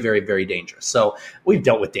 Very, very, very dangerous. So we've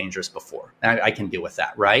dealt with dangerous before. I can deal with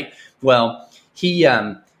that, right? Well, he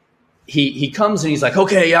comes and he's like,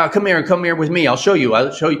 okay, yeah, come here with me. I'll show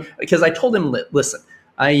you. Because I told him, listen,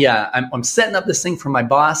 I'm setting up this thing for my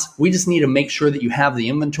boss. We just need to make sure that you have the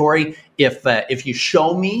inventory. If you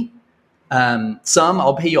show me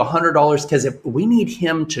I'll pay you $100 because if we need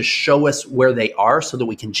him to show us where they are so that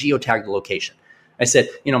we can geotag the location. I said,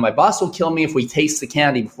 my boss will kill me if we taste the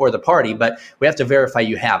candy before the party, but we have to verify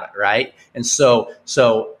you have it, right? And so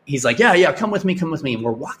he's like, yeah, come with me. And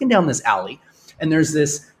we're walking down this alley, and there's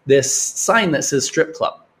this sign that says strip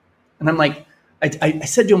club. And I'm like, I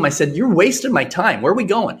said to him, I said, you're wasting my time. Where are we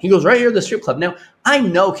going? He goes, right here at the strip club. Now, I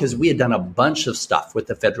know because we had done a bunch of stuff with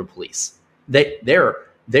the federal police. They're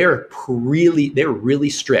really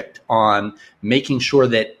strict on making sure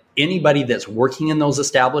that anybody that's working in those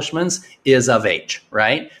establishments is of age,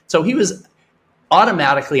 right? So he was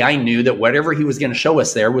automatically, I knew that whatever he was going to show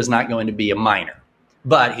us there was not going to be a minor.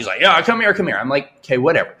 But he's like, yeah, come here. I'm like, okay,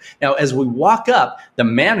 whatever. Now, as we walk up, the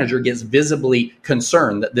manager gets visibly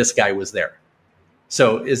concerned that this guy was there.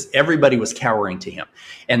 So everybody was cowering to him.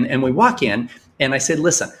 And we walk in, and I said,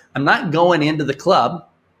 listen, I'm not going into the club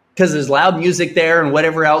because there's loud music there and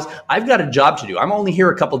whatever else. I've got a job to do. I'm only here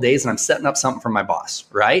a couple of days, and I'm setting up something for my boss,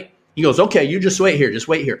 right? He goes, okay, you just wait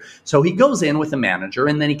here. So he goes in with the manager,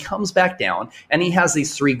 and then he comes back down, and he has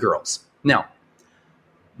these 3 girls. Now,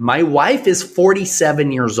 my wife is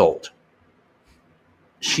 47 years old.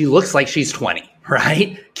 She looks like she's 20.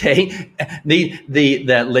 Right? Okay.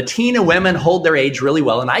 The Latina women hold their age really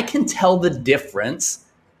well. And I can tell the difference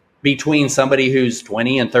between somebody who's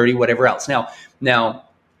 20 and 30, whatever else. Now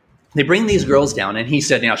they bring these girls down, and he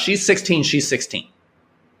said, now she's 16.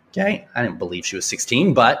 Okay. I didn't believe she was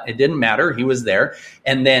 16, but it didn't matter. He was there.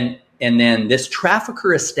 And then this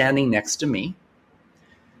trafficker is standing next to me.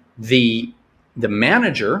 The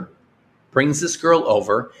manager brings this girl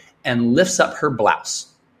over and lifts up her blouse.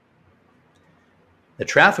 The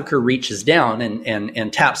trafficker reaches down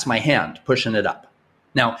and taps my hand, pushing it up.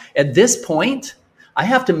 Now, at this point, I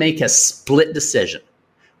have to make a split decision.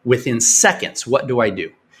 Within seconds, what do I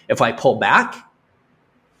do? If I pull back,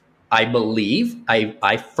 I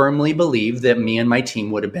firmly believe that me and my team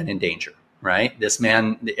would have been in danger, right? This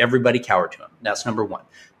man, everybody cowered to him. That's number 1.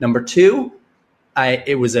 Number 2,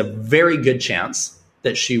 it was a very good chance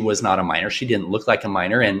that she was not a minor. She didn't look like a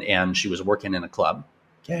minor, and she was working in a club,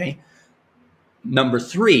 okay? Number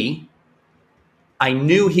 3, I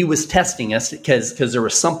knew he was testing us because there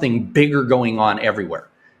was something bigger going on everywhere.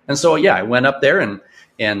 And so, yeah, I went up there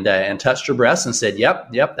and touched her breast and said,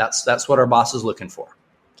 yep, that's what our boss is looking for.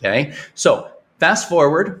 Okay. So fast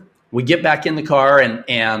forward, we get back in the car and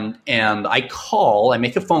I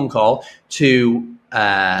make a phone call to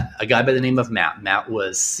a guy by the name of Matt. Matt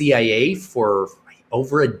was CIA for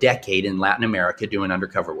over a decade in Latin America doing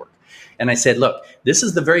undercover work. And I said, look, this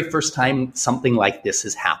is the very first time something like this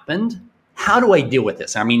has happened. How do I deal with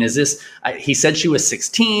this? I mean, he said she was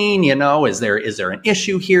 16, is there an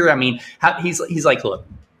issue here? I mean, he's like, look,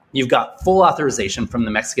 you've got full authorization from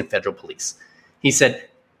the Mexican Federal Police. He said,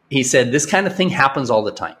 this kind of thing happens all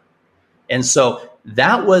the time. And so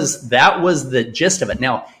that was the gist of it.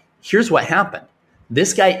 Now, here's what happened.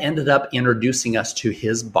 This guy ended up introducing us to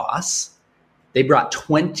his boss. They brought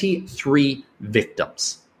 23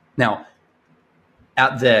 victims. Now,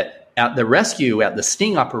 at the rescue, at the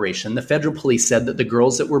sting operation, the federal police said that the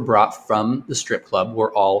girls that were brought from the strip club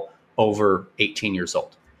were all over 18 years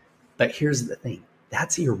old. But here's the thing.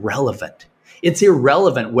 That's irrelevant. It's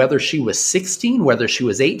irrelevant whether she was 16, whether she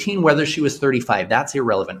was 18, whether she was 35. That's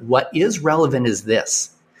irrelevant. What is relevant is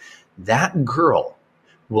this. That girl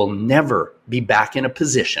will never be back in a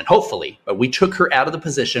position, hopefully, but we took her out of the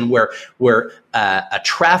position where a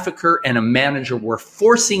trafficker and a manager were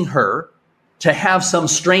forcing her to have some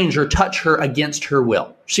stranger touch her against her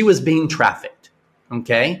will. She was being trafficked,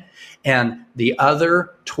 okay? And the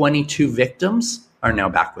other 22 victims are now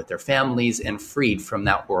back with their families and freed from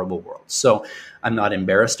that horrible world. So I'm not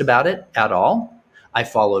embarrassed about it at all. I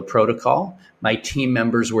followed protocol. My team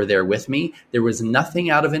members were there with me. There was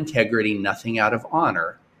nothing out of integrity, nothing out of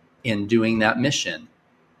honor in doing that mission.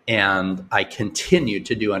 And I continued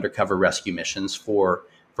to do undercover rescue missions for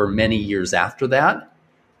many years after that.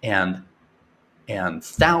 And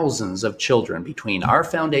thousands of children between our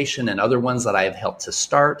foundation and other ones that I have helped to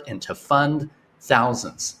start and to fund,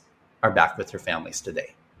 thousands are back with their families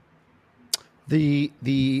today.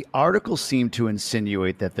 The article seemed to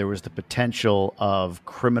insinuate that there was the potential of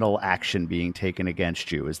criminal action being taken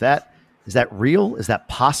against you. Is that real? Is that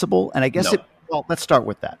possible? And I guess No. Let's start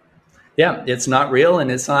with that. Yeah, it's not real,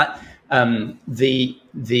 and it's not the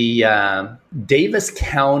Davis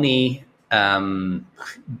County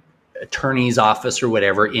attorney's office or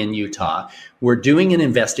whatever in Utah were doing an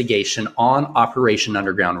investigation on Operation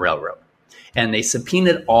Underground Railroad. And they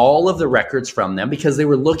subpoenaed all of the records from them because they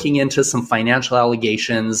were looking into some financial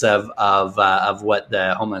allegations of what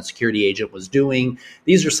the Homeland Security agent was doing.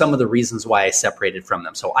 These are some of the reasons why I separated from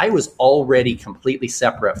them. So I was already completely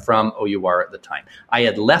separate from OUR at the time. I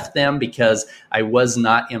had left them because I was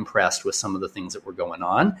not impressed with some of the things that were going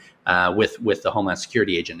on with the Homeland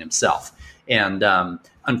Security agent himself. And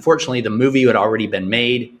unfortunately, the movie had already been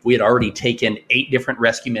made. We had already taken 8 different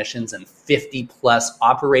rescue missions and 50 plus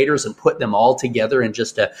operators and put them all together in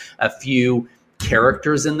just a few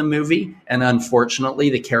characters in the movie. And unfortunately,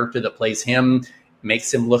 the character that plays him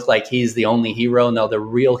makes him look like he's the only hero. No, the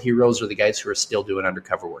real heroes are the guys who are still doing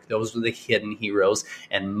undercover work. Those were the hidden heroes,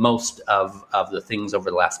 and most of the things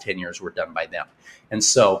over the last 10 years were done by them. And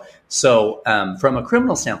so from a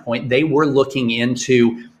criminal standpoint, they were looking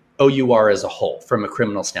into OUR as a whole from a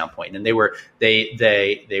criminal standpoint, and they were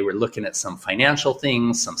looking at some financial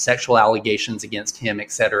things, some sexual allegations against him,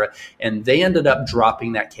 etc. And they ended up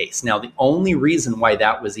dropping that case. Now, the only reason why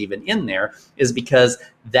that was even in there is because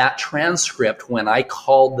that transcript, when I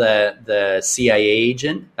called the CIA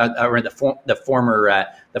agent or the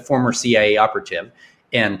former CIA operative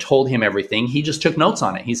and told him everything, he just took notes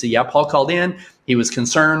on it. He said, "Yeah, Paul called in. He was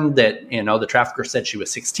concerned that, the trafficker said she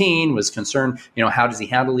was 16, was concerned, how does he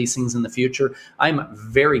handle these things in the future?" I'm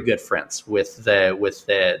very good friends with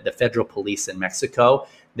the federal police in Mexico.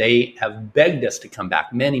 They have begged us to come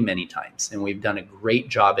back many, many times, and we've done a great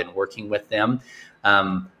job in working with them.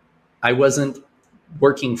 I wasn't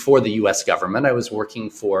working for the U.S. government. I was working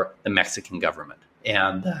for the Mexican government.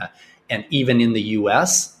 And even in the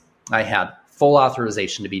U.S., I had full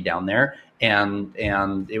authorization to be down there. And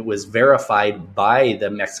it was verified by the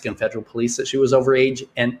Mexican federal police that she was overage.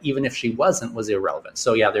 And even if she wasn't, was irrelevant.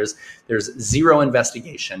 So yeah, there's zero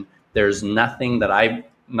investigation. There's nothing that I'm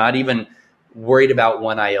not even worried about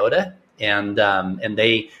one iota. And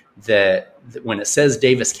when it says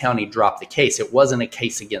Davis County dropped the case, it wasn't a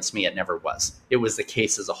case against me. It never was. It was the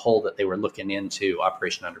case as a whole that they were looking into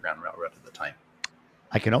Operation Underground Railroad at the time.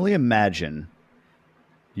 I can only imagine.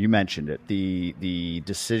 You mentioned it, the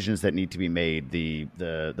decisions that need to be made,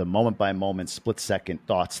 the moment by moment, split second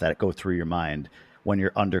thoughts that go through your mind when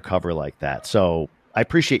you're undercover like that. So I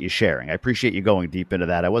appreciate you sharing. I appreciate you going deep into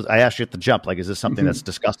that. I asked you at the jump, like, is this something that's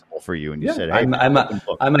discussable for you? And you said, "Hey,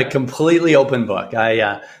 I'm a completely open book.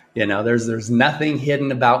 There's nothing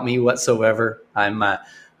hidden about me whatsoever. I'm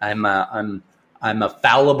a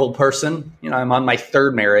fallible person. I'm on my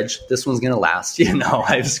 3rd marriage. This one's going to last.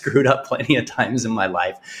 I've screwed up plenty of times in my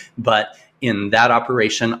life, but in that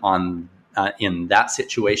operation, in that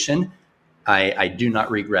situation, I do not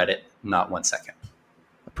regret it, not 1 second.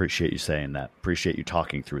 Appreciate you saying that. Appreciate you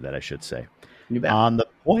talking through that, I should say. You bet. On the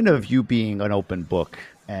point of you being an open book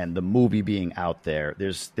and the movie being out there,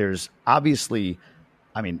 there's obviously,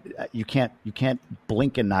 I mean, you can't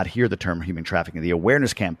blink and not hear the term human trafficking. The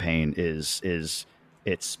awareness campaign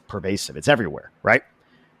it's pervasive. It's everywhere, right?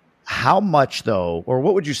 How much, though, or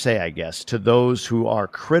what would you say, I guess, to those who are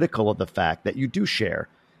critical of the fact that you do share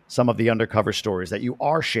some of the undercover stories, that you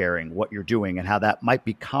are sharing what you're doing and how that might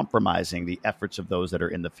be compromising the efforts of those that are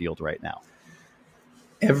in the field right now?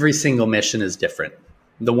 Every single mission is different.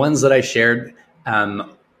 The ones that I shared,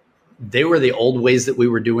 they were the old ways that we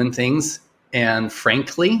were doing things. And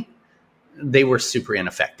frankly, they were super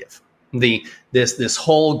ineffective. This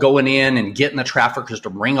whole going in and getting the traffickers to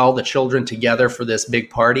bring all the children together for this big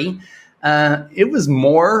party, it was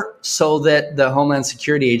more so that the Homeland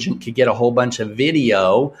Security agent could get a whole bunch of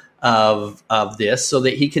video of this so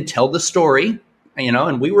that he could tell the story,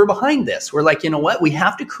 and we were behind this. We're like, what? We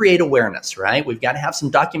have to create awareness, right? We've got to have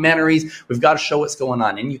some documentaries. We've got to show what's going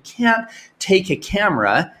on. And you can't take a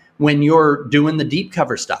camera when you're doing the deep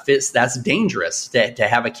cover stuff. That's dangerous to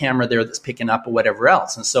have a camera there that's picking up or whatever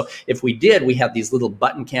else. And so if we did, we have these little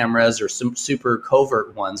button cameras or some super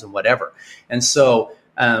covert ones and whatever. And so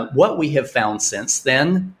what we have found since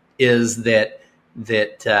then is that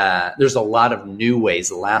there's a lot of new ways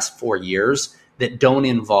the last 4 years that don't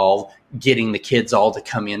involve getting the kids all to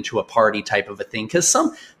come into a party type of a thing. Because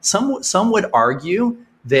some would argue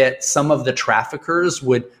that some of the traffickers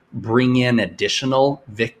would bring in additional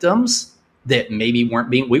victims that maybe weren't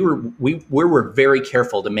being. We were very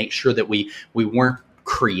careful to make sure that we weren't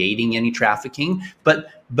creating any trafficking, but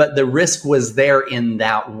the risk was there in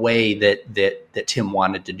that way that Tim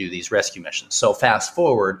wanted to do these rescue missions. So fast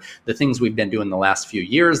forward, the things we've been doing the last few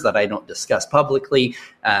years that I don't discuss publicly,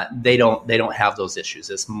 they don't have those issues.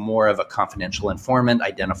 It's more of a confidential informant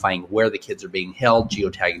identifying where the kids are being held,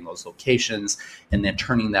 geotagging those locations, and then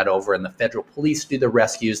turning that over. And the federal police do the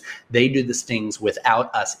rescues. They do the stings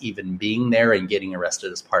without us even being there and getting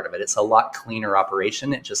arrested as part of it. It's a lot cleaner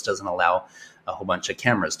operation. It just doesn't allow a whole bunch of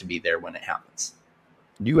cameras to be there when it happens.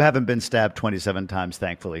 You haven't been stabbed 27 times,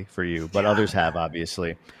 thankfully, for you, but others have,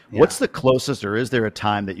 obviously. Yeah. What's the closest, or is there a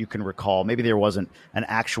time that you can recall? Maybe there wasn't an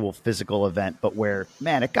actual physical event, but where,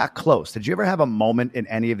 man, it got close. Did you ever have a moment in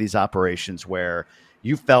any of these operations where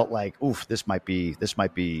you felt like, oof, this might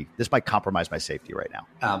compromise my safety right now.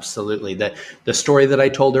 Absolutely. The story that I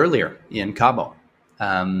told earlier in Cabo,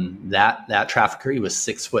 that trafficker, he was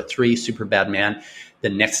 6'3", super bad man. The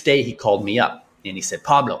next day he called me up and he said,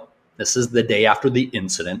 Pablo, this is the day after the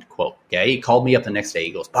incident, quote. Okay. He called me up the next day.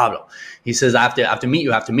 He goes, Pablo, he says, I have to meet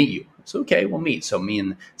you. So, okay, we'll meet. So me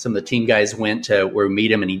and some of the team guys went to where we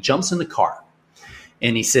meet him, and he jumps in the car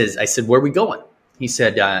and he says, I said, where are we going? He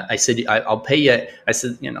said, I'll pay you. I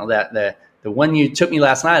said, that the one you took me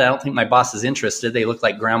last night, I don't think my boss is interested. They look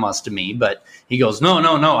like grandmas to me. But he goes, no.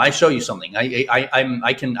 I show you something.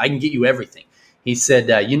 I can get you everything. He said,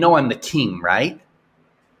 I'm the king, right?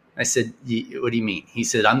 I said, what do you mean? He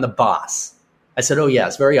said, I'm the boss. I said, oh yeah,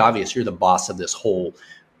 it's very obvious. You're the boss of this whole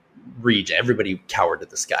region. Everybody cowered to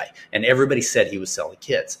this guy, and everybody said he was selling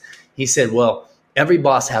kids. He said, well, every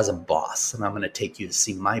boss has a boss, and I'm going to take you to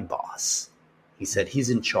see my boss. He said, he's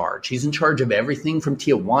in charge. He's in charge of everything from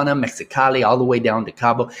Tijuana, Mexicali, all the way down to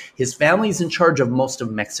Cabo. His family's in charge of most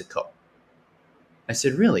of Mexico. I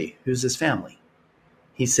said, really? Who's his family?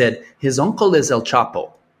 He said, his uncle is El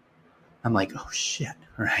Chapo. I'm like, oh, shit,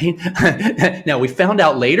 right? Now, we found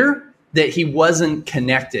out later that he wasn't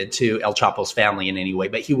connected to El Chapo's family in any way,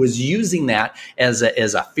 but he was using that as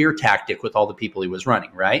a fear tactic with all the people he was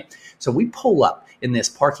running, right? So we pull up in this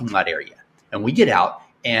parking lot area, and we get out,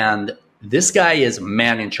 and this guy is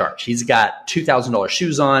man in charge. He's got $2,000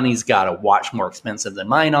 shoes on. He's got a watch more expensive than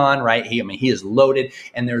mine on, right? He is loaded,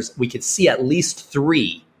 and we could see at least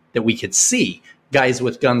 3 that we could see guys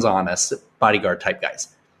with guns on us, bodyguard type guys.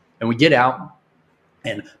 And we get out,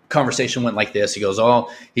 and conversation went like this.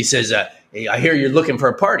 He says, hey, I hear you're looking for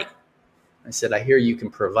a party. I said, I hear you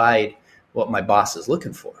can provide what my boss is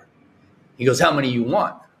looking for. He goes, how many you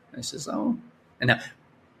want? I says, oh. And now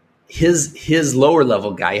his lower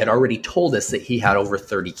level guy had already told us that he had over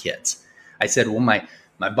 30 kids. I said, well, my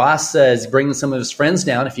boss is bringing some of his friends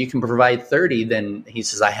down. If you can provide 30, then he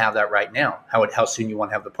says, I have that right now. How soon you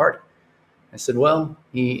want to have the party? I said, well,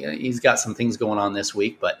 he's got some things going on this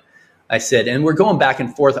week, but I said, and we're going back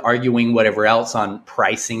and forth arguing whatever else on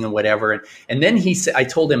pricing and whatever. And then I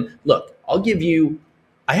told him, look,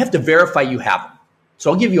 I have to verify you have them.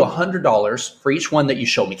 So I'll give you $100 for each one that you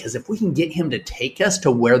show me, because if we can get him to take us to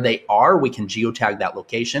where they are, we can geotag that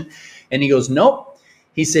location. And he goes, nope.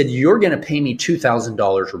 He said, you're going to pay me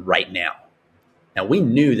 $2,000 right now. Now, we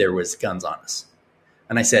knew there was guns on us.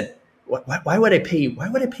 And I said, why would I pay you? Why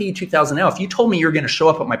would I pay you $2,000 now? If you told me you're going to show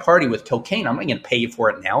up at my party with cocaine, I'm not going to pay you for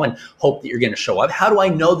it now and hope that you're going to show up. How do I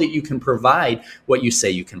know that you can provide what you say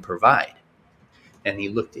you can provide? And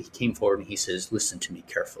he came forward and he says, listen to me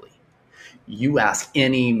carefully. You ask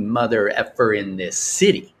any mother effer in this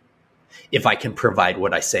city if I can provide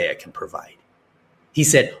what I say I can provide. He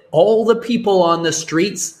said, all the people on the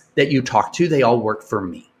streets that you talk to, they all work for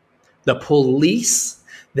me. The police,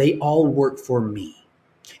 they all work for me.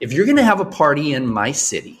 If you're going to have a party in my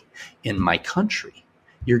city, in my country,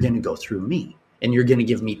 you're going to go through me, and you're going to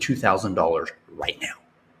give me $2,000 right now.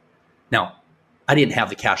 Now, I didn't have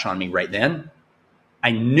the cash on me right then. I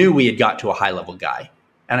knew we had got to a high-level guy,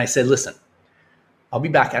 and I said, listen, I'll be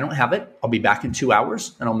back. I don't have it. I'll be back in 2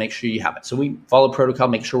 hours, and I'll make sure you have it. So we follow protocol,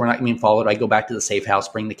 make sure we're not being followed. I go back to the safe house,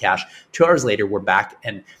 bring the cash. 2 hours later, we're back,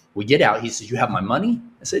 and we get out. He says, you have my money?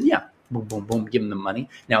 I said, yeah. Boom, boom, boom, give him the money.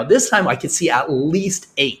 Now, this time I could see at least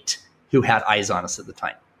 8 who had eyes on us at the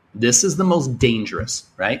time. This is the most dangerous,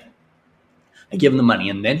 right? I give him the money.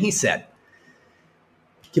 And then he said,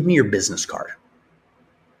 give me your business card.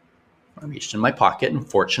 I reached in my pocket, and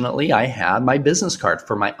fortunately, I had my business card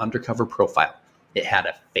for my undercover profile. It had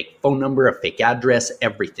a fake phone number, a fake address,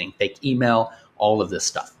 everything, fake email, all of this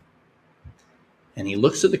stuff. And he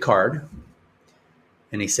looks at the card,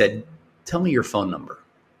 and he said, tell me your phone number.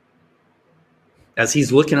 As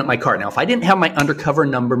he's looking at my card. Now, if I didn't have my undercover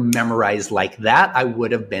number memorized like that, I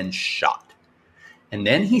would have been shot. And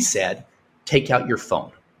then he said, take out your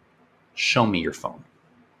phone. Show me your phone.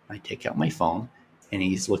 I take out my phone, and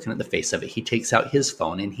he's looking at the face of it. He takes out his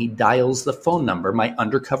phone, and he dials the phone number, my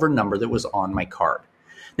undercover number that was on my card.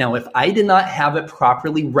 Now, if I did not have it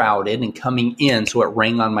properly routed and coming in so it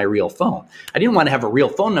rang on my real phone, I didn't want to have a real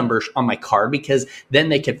phone number on my card, because then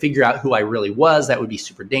they could figure out who I really was. That would be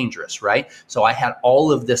super dangerous, right? So I had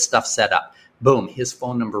all of this stuff set up. Boom, his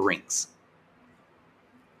phone number rings.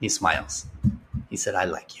 He smiles. He said, I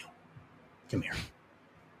like you. Come here.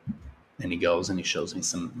 And he goes and he shows me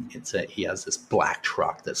he has this black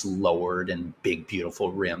truck that's lowered and big, beautiful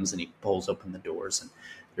rims, and he pulls open the doors, and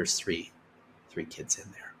there's three kids in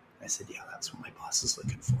there. I said, yeah, that's what my boss is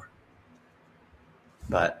looking for.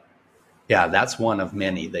 But yeah, that's one of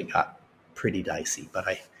many that got pretty dicey. But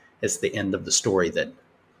it's the end of the story that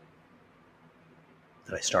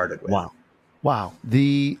I started with. Wow.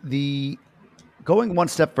 The going one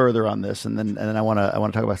step further on this, and then I want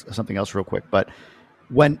to talk about something else real quick. But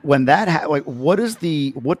when that what does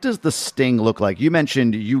the sting look like? You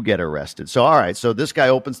mentioned you get arrested. So all right, so this guy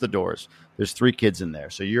opens the doors. There's 3 kids in there.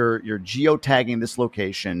 So you're geotagging this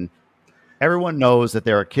location. Everyone knows that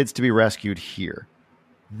there are kids to be rescued here.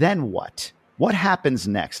 Then what? What happens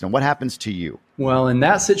next, and what happens to you? Well, in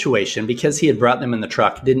that situation, because he had brought them in the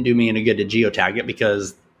truck, it didn't do me any good to geotag it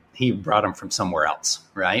because he brought them from somewhere else,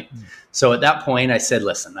 right? So at that point, I said,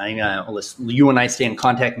 listen, you and I stay in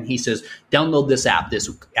contact. And he says, download this app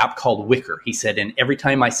called Wicker. He said, and every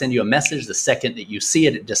time I send you a message, the second that you see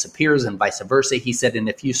it, it disappears, and vice versa. He said, and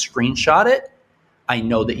if you screenshot it, I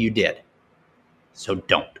know that you did. So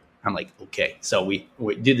don't. I'm like, okay. So we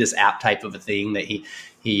did this app type of a thing that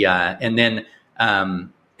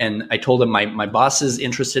and I told him my boss is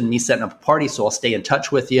interested in me setting up a party, so I'll stay in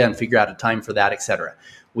touch with you and figure out a time for that, etc.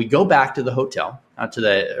 We go back to the hotel,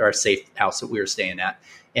 to our safe house that we were staying at,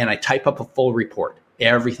 and I type up a full report,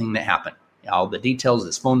 everything that happened, all the details,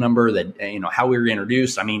 his phone number, that how we were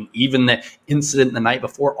introduced. I mean, even the incident the night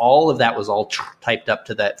before, all of that was all typed up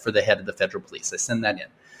to that for the head of the federal police. I send that in.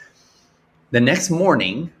 The next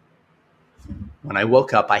morning, when I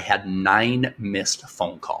woke up, I had 9 missed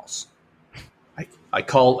phone calls. I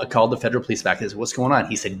called the federal police back. I said, what's going on?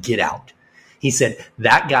 He said, get out. He said,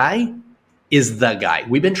 that guy is the guy.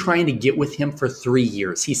 We've been trying to get with him for 3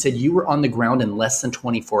 years. He said, you were on the ground in less than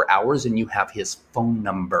 24 hours and you have his phone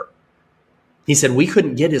number. He said, we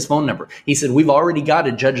couldn't get his phone number. He said, we've already got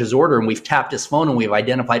a judge's order and we've tapped his phone and we've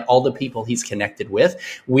identified all the people he's connected with.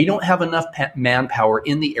 We don't have enough manpower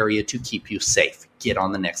in the area to keep you safe. Get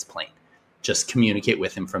on the next plane. Just communicate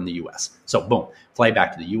with him from the U.S. So boom, fly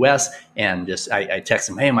back to the U.S. and I text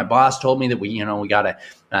him, hey, my boss told me that we got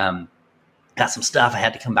some stuff I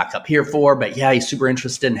had to come back up here for, but yeah, he's super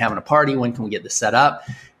interested in having a party. When can we get this set up?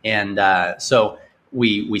 And so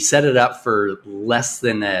we set it up for less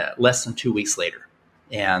than 2 weeks later,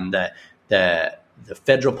 and the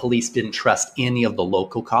federal police didn't trust any of the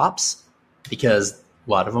local cops because a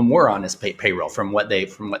lot of them were on his payroll from what they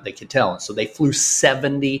could tell. And so they flew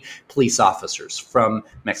 70 police officers from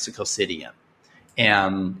Mexico City in.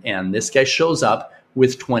 And this guy shows up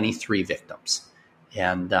with 23 victims.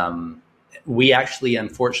 And we actually,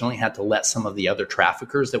 unfortunately, had to let some of the other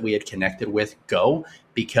traffickers that we had connected with go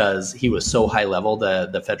because he was so high level.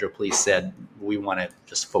 The federal police said, we want to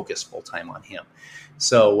just focus full time on him.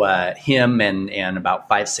 So him and about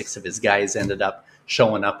 5-6 of his guys ended up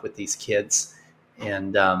showing up with these kids.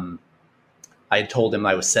 And I told him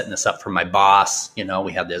I was setting this up for my boss.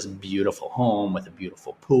 We had this beautiful home with a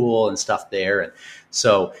beautiful pool and stuff there. And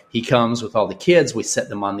so he comes with all the kids. We set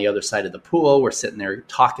them on the other side of the pool. We're sitting there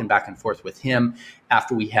talking back and forth with him.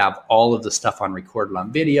 After we have all of the stuff recorded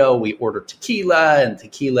on video, we order tequila, and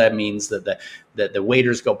tequila means that the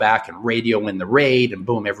waiters go back and radio in the raid, and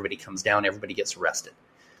boom, everybody comes down, everybody gets arrested.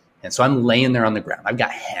 And so I'm laying there on the ground. I've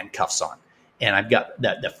got handcuffs on. And I've got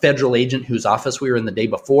the federal agent whose office we were in the day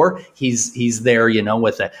before. He's there,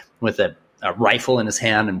 with a rifle in his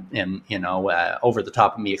hand and over the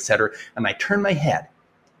top of me, et cetera. And I turned my head,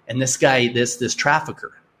 and this guy, this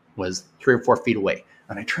trafficker, was 3 or 4 feet away.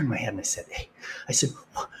 And I turned my head and I said, "Hey," I said,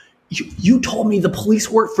 "You told me the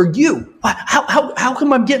police work for you. How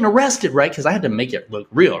come I'm getting arrested, right?" Because I had to make it look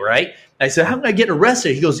real, right? I said, "How can I get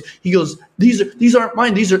arrested?" He goes, "These aren't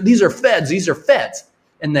mine. These are feds. These are feds."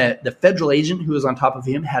 And the federal agent who was on top of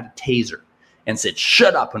him had a taser and said,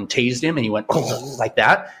 "Shut up," and tased him. And he went like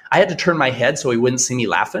that. I had to turn my head so he wouldn't see me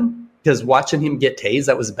laughing, because watching him get tased,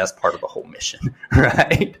 that was the best part of the whole mission,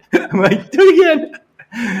 right? I'm like, do it again.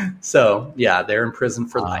 So yeah, they're in prison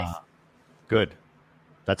for life. Good.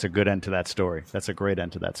 That's a good end to that story. That's a great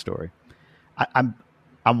end to that story. I'm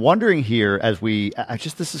wondering here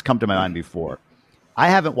this has come to my mind before. I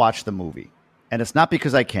haven't watched the movie, and it's not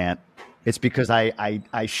because I can't. It's because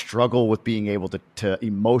I struggle with being able to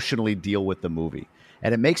emotionally deal with the movie.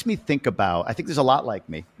 And it makes me think about, I think there's a lot like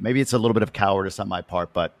me. Maybe it's a little bit of cowardice on my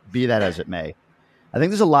part, but be that as it may. I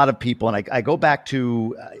think there's a lot of people, and I go back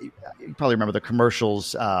to, you probably remember the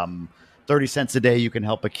commercials, 30 cents a day, you can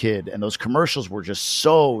help a kid. And those commercials were just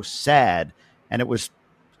so sad. And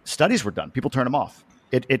studies were done. People turned them off.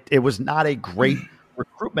 It was not a great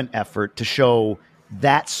recruitment effort to show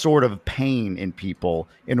that sort of pain in people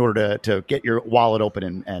in order to get your wallet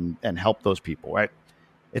open and help those people, right?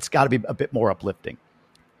 It's got to be a bit more uplifting.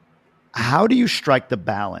 How do you strike the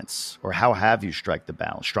balance, or how have you struck the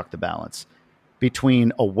balance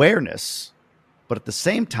between awareness, but at the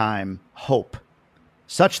same time, hope?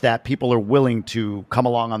 such that people are willing to come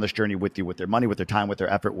along on this journey with you, with their money, with their time, with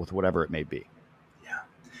their effort, with whatever it may be? Yeah.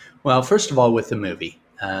 Well, first of all, with the movie,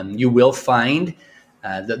 you will find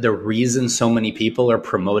that the reason so many people are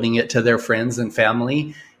promoting it to their friends and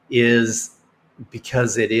family is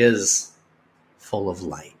because it is full of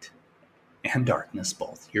light and darkness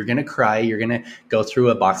both. You're going to cry. You're going to go through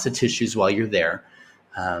a box of tissues while you're there.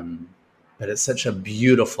 But it's such a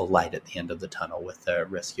beautiful light at the end of the tunnel with the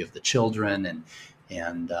rescue of the children,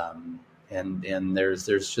 and there's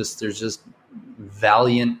just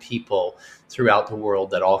valiant people throughout the world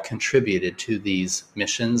that all contributed to these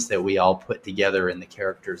missions that we all put together in the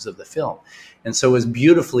characters of the film. And so it was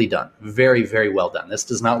beautifully done. Very, very well done. This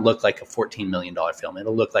does not look like a $14 million film.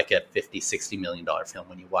 It'll look like a $50-60 million film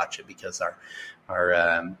when you watch it, because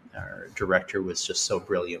our director was just so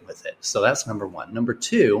brilliant with it. So that's number one. Number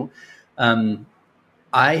two,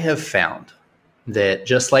 I have found that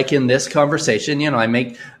just like in this conversation,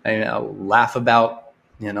 I laugh about,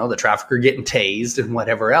 the trafficker getting tased and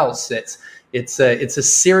whatever else. It's a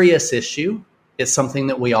serious issue. It's something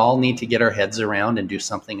that we all need to get our heads around and do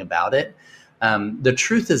something about it. The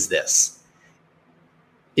truth is this: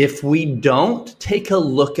 if we don't take a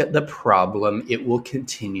look at the problem, it will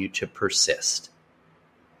continue to persist.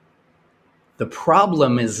 The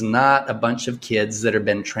problem is not a bunch of kids that have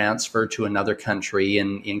been transferred to another country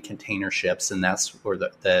in container ships, and that's where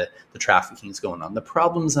the trafficking is going on. The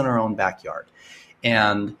problem's in our own backyard.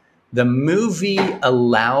 And the movie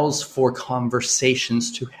allows for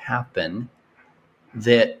conversations to happen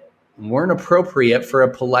that weren't appropriate for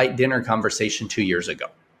a polite dinner conversation 2 years ago,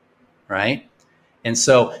 right? And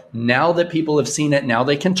so now that people have seen it, now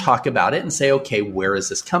they can talk about it and say, okay, where is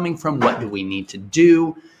this coming from? What do we need to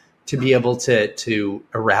do to be able to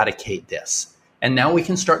eradicate this? And now we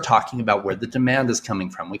can start talking about where the demand is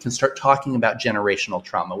coming from. We can start talking about generational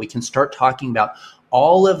trauma. We can start talking about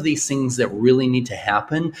all of these things that really need to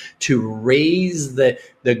happen to raise the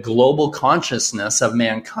global consciousness of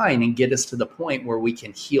mankind and get us to the point where we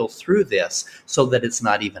can heal through this so that it's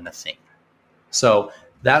not even a thing. So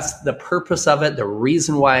that's the purpose of it. The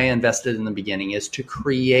reason why I invested in the beginning is to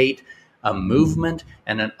create a movement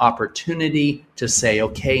and an opportunity to say,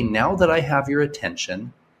 okay, now that I have your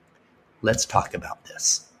attention, let's talk about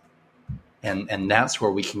this. And that's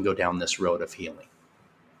where we can go down this road of healing.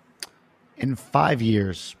 In 5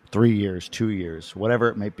 years, 3 years, 2 years, whatever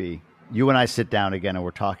it might be, you and I sit down again and we're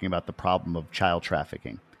talking about the problem of child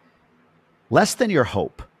trafficking. Less than your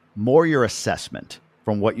hope, more your assessment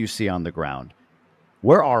from what you see on the ground.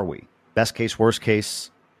 Where are we? Best case, worst case?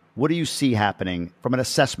 What do you see happening from an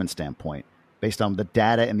assessment standpoint based on the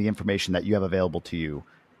data and the information that you have available to you?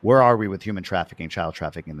 Where are we with human trafficking, child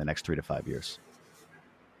trafficking in the next 3 to 5 years?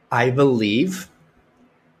 I believe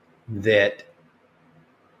that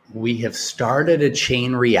we have started a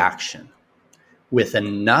chain reaction with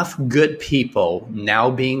enough good people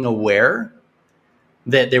now being aware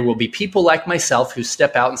that there will be people like myself who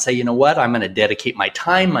step out and say, you know what, I'm going to dedicate my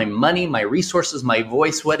time, my money, my resources, my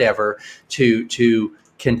voice, whatever, to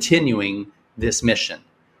continuing this mission.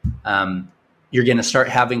 You're going to start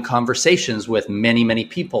having conversations with many, many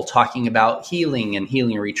people talking about healing and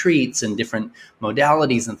healing retreats and different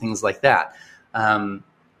modalities and things like that.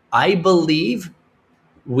 I believe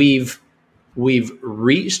we've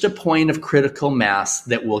reached a point of critical mass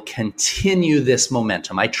that will continue this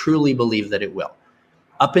momentum. I truly believe that it will.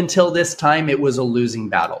 Up until this time, it was a losing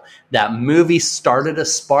battle. That movie started a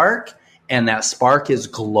spark, and that spark is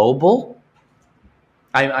global.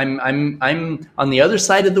 I'm on the other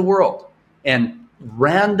side of the world, and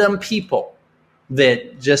random people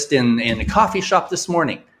that just in a coffee shop this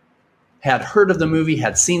morning had heard of the movie,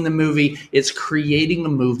 had seen the movie. It's creating a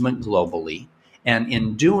movement globally. And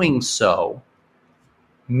in doing so,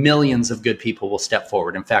 millions of good people will step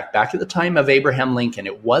forward. In fact, back at the time of Abraham Lincoln,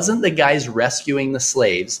 it wasn't the guys rescuing the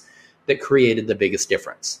slaves that created the biggest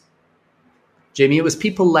difference. Jamie, it was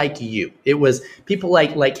people like you. It was people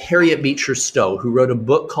like Harriet Beecher Stowe, who wrote a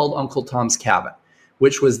book called Uncle Tom's Cabin,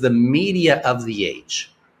 which was the media of the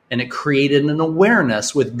age. And it created an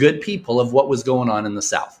awareness with good people of what was going on in the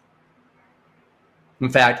South. In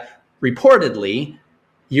fact, reportedly,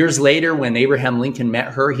 years later, when Abraham Lincoln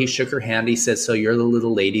met her, he shook her hand. He said, so you're the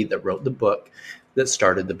little lady that wrote the book that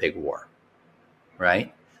started the big war,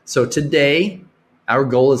 right? So today, our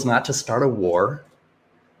goal is not to start a war.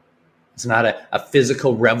 It's not a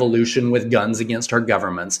physical revolution with guns against our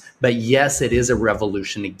governments. But yes, it is a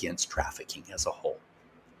revolution against trafficking as a whole.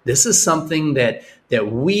 This is something that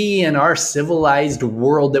we in our civilized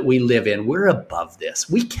world that we live in, we're above this.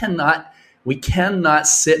 We cannot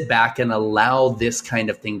sit back and allow this kind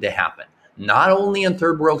of thing to happen. not only in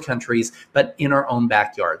third world countries, but in our own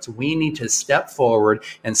backyards. We need to step forward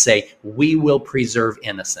and say, we will preserve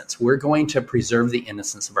innocence. We're going to preserve the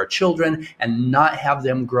innocence of our children and not have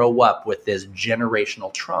them grow up with this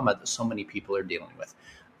generational trauma that so many people are dealing with.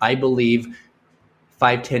 I believe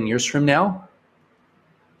 5-10 years from now,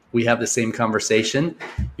 we have the same conversation.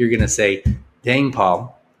 You're going to say, dang,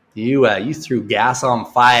 Paul, you threw gas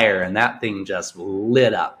on fire and that thing just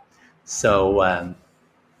lit up. So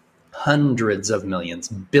hundreds of millions,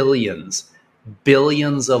 billions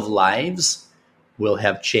of lives will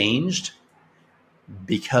have changed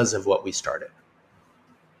because of what we started.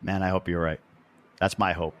 Man, I hope you're right. That's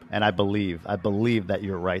my hope. And I believe that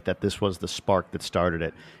you're right, that this was the spark that started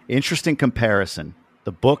it. Interesting comparison.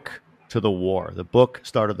 The book to the war. The book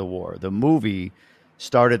started the war. The movie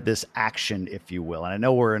started this action, if you will. And I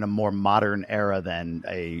know we're in a more modern era than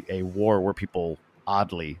a war where people,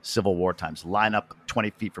 oddly, Civil War times, line up 20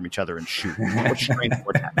 feet from each other and shoot.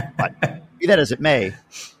 But be that as it may,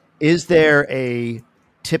 is there a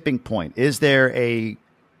tipping point? Is there a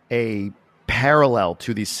parallel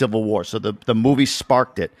to the Civil War? So the movie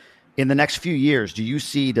sparked it. In the next few years, do you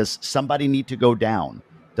see, does somebody need to go down?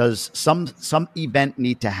 Does some event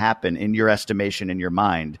need to happen, in your estimation, in your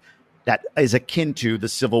mind, that is akin to the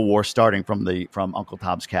Civil War starting from Uncle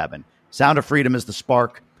Tom's Cabin? Sound of Freedom is the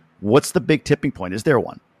spark. What's the big tipping point? Is there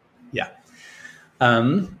one? Yeah.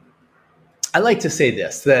 I like to say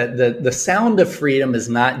this, the sound of freedom is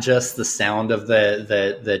not just the sound of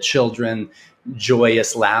the children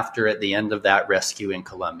joyous laughter at the end of that rescue in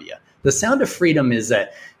Colombia. The sound of freedom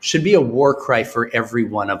should be a war cry for every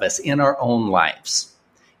one of us in our own lives,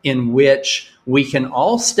 in which we can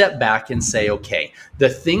all step back and say, okay, the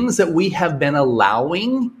things that we have been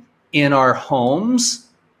allowing in our homes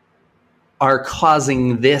are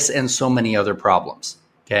causing this and so many other problems.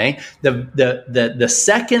 Okay. The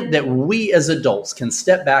second that we as adults can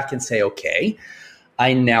step back and say, okay,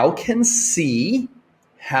 I now can see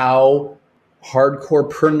how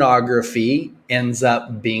hardcore pornography ends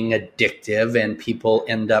up being addictive and people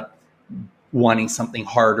end up wanting something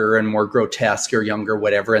harder and more grotesque or younger,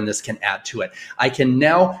 whatever, and this can add to it. I can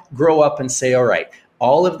now grow up and say, all right,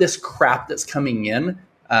 all of this crap that's coming in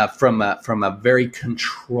from a very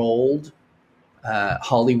controlled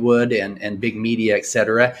Hollywood and big media, et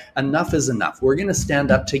cetera, enough is enough. We're going to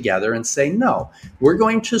stand up together and say, no, we're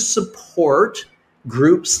going to support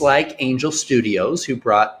groups like Angel Studios, who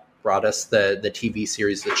brought us the TV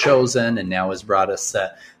series The Chosen, and now has brought us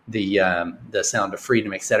the Sound of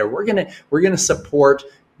Freedom, et cetera. We're gonna support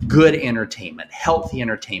good entertainment, healthy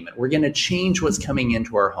entertainment. We're gonna change what's coming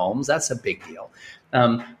into our homes. That's a big deal.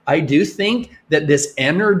 I do think that this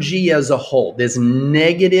energy as a whole, this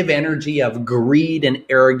negative energy of greed and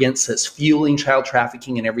arrogance that's fueling child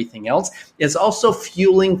trafficking and everything else, is also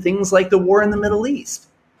fueling things like the war in the Middle East.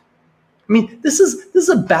 I mean, this is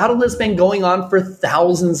a battle that's been going on for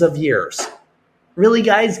thousands of years. Really,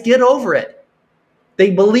 guys, get over it.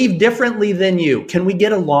 They believe differently than you. Can we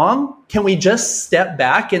get along? Can we just step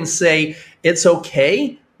back and say, it's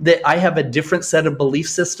okay that I have a different set of belief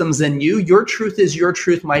systems than you? Your truth is your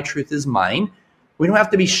truth. My truth is mine. We don't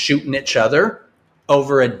have to be shooting each other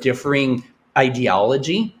over a differing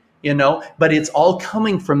ideology. But it's all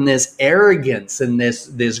coming from this arrogance and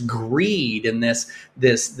this greed and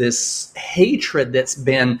this hatred that's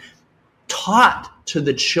been taught to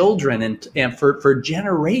the children and for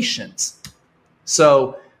generations.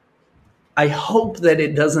 So I hope that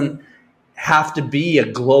it doesn't have to be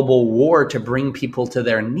a global war to bring people to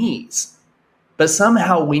their knees. But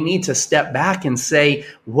somehow we need to step back and say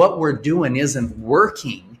what we're doing isn't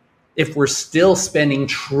working if we're still spending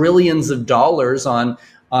trillions of dollars on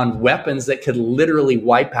weapons that could literally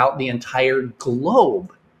wipe out the entire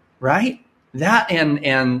globe, right? That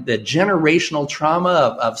and the generational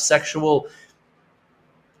trauma of sexual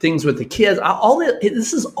things with the kids.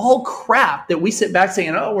 This is all crap that we sit back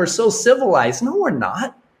saying, oh, we're so civilized. No, we're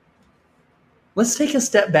not. Let's take a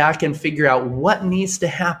step back and figure out what needs to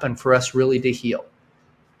happen for us really to heal.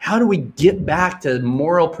 How do we get back to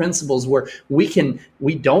moral principles where we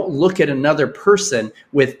don't look at another person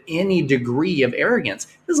with any degree of arrogance?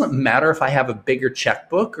 It doesn't matter if I have a bigger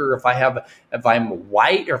checkbook or if I'm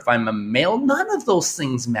white or if I'm a male. None of those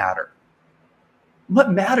things matter.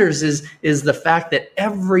 What matters is the fact that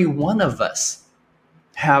every one of us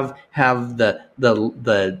have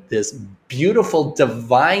this beautiful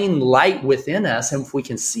divine light within us, and if we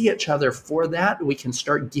can see each other for that, we can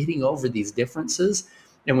start getting over these differences.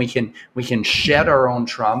 And we can shed our own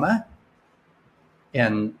trauma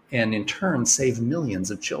and in turn save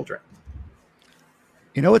millions of children.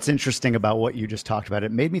 You know what's interesting about what you just talked about?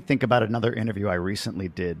 It made me think about another interview I recently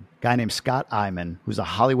did. A guy named Scott Iman, who's a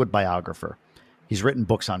Hollywood biographer. He's written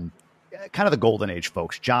books on kind of the golden age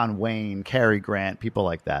folks, John Wayne, Cary Grant, people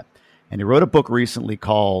like that. And he wrote a book recently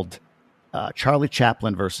called Charlie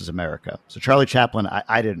Chaplin versus America. So Charlie Chaplin,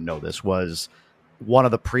 I didn't know this, was one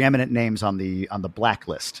of the preeminent names on the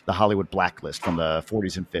blacklist, the Hollywood blacklist from the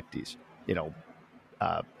 40s and 50s. You know,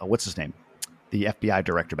 what's his name? The FBI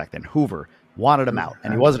director back then, Hoover, wanted him out,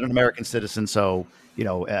 and he wasn't an American citizen, so he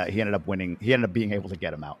ended up winning. He ended up being able to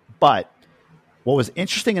get him out. But what was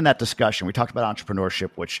interesting in that discussion, we talked about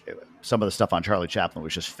entrepreneurship, which some of the stuff on Charlie Chaplin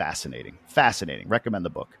was just fascinating. Recommend the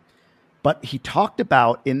book. But he talked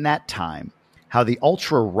about in that time how the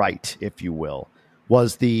ultra right, if you will,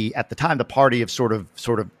 was at the time the party of sort of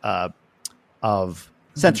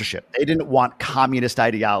censorship. They didn't want communist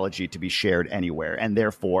ideology to be shared anywhere, and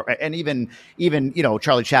therefore, and even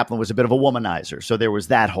Charlie Chaplin was a bit of a womanizer, so there was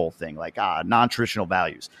that whole thing, like non-traditional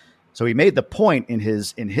values. So he made the point in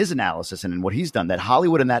his analysis and in what he's done that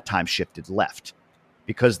Hollywood in that time shifted left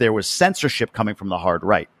because there was censorship coming from the hard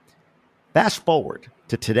right. Fast forward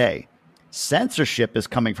to today, censorship is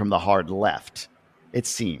coming from the hard left. It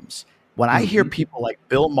seems when I hear people like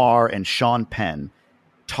Bill Maher and Sean Penn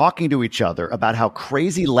talking to each other about how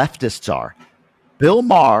crazy leftists are. Bill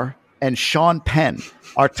Maher and Sean Penn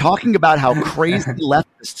are talking about how crazy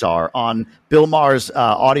leftists are on Bill Maher's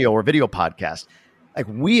audio or video podcast. Like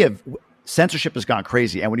censorship has gone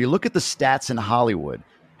crazy. And when you look at the stats in Hollywood,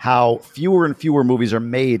 how fewer and fewer movies are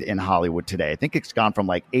made in Hollywood today, I think it's gone from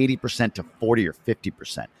like 80% to 40 or 50%.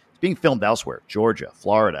 It's being filmed elsewhere, Georgia,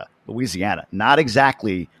 Florida, Louisiana, not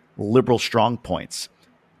exactly liberal strong points.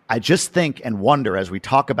 I just think and wonder as we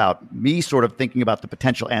talk about me sort of thinking about the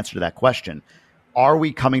potential answer to that question, are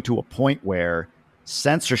we coming to a point where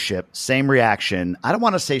censorship, same reaction, I don't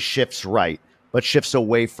want to say shifts right, but shifts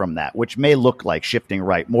away from that, which may look like shifting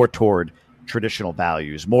right, more toward traditional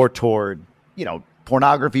values, more toward,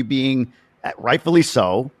 pornography being rightfully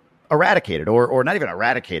so eradicated or not even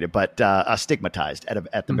eradicated, but stigmatized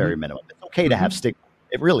at the very minimum. It's okay to have stigma.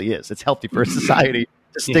 It really is. It's healthy for a society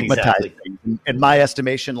to stigmatize things. In my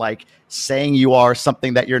estimation, like saying you are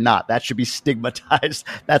something that you're not, that should be stigmatized.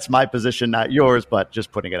 That's my position, not yours, but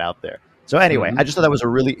just putting it out there. So anyway, I just thought that was a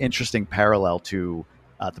really interesting parallel to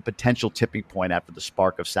the potential tipping point after the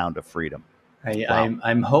spark of Sound of Freedom.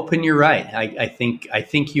 I'm hoping you're right. I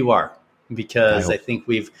think you are, because I think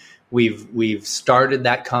we've started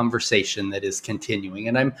that conversation that is continuing,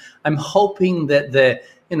 and I'm hoping that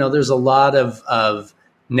there's a lot of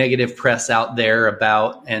negative press out there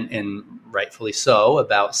about, and rightfully so,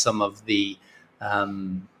 about some of the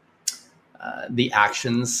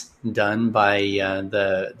actions done by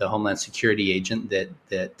the Homeland Security agent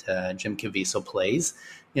that Jim Caviezel plays,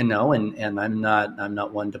 and I'm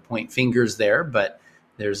not one to point fingers there, but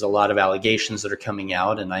there's a lot of allegations that are coming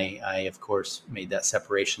out, and I of course made that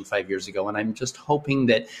separation 5 years ago, and I'm just hoping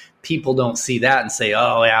that people don't see that and say,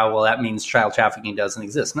 oh yeah, well that means child trafficking doesn't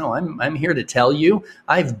exist. No, I'm here to tell you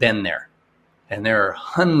I've been there, and there are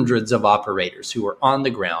hundreds of operators who are on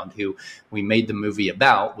the ground who we made the movie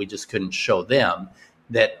about, we just couldn't show them,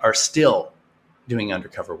 that are still doing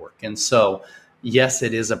undercover work. And so yes,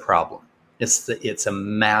 it is a problem. It's a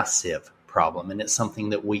massive problem, and it's something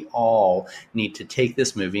that we all need to take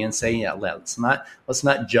this movie and say, yeah, let's not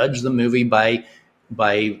judge the movie by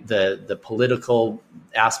the political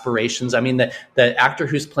aspirations. I mean, the actor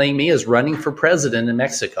who's playing me is running for president in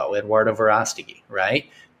Mexico, Eduardo Verástegui, right?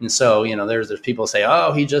 And so, there's people say,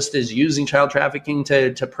 oh, he just is using child trafficking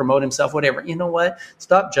to promote himself, whatever. You know what?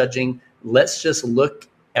 Stop judging. Let's just look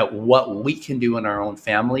at what we can do in our own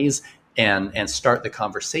families and start the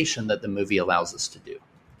conversation that the movie allows us to do.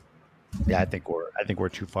 Yeah, I think we're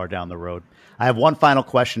too far down the road. I have one final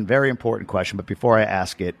question, very important question, but before I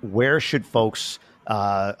ask it, where should folks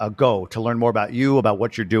go to learn more about you, about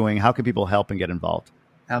what you're doing? How can people help and get involved?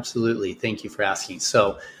 Absolutely. Thank you for asking.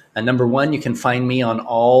 So number one, you can find me on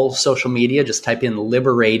all social media. Just type in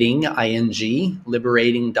liberating,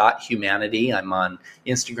 liberating.humanity. I'm on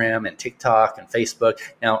Instagram and TikTok and Facebook.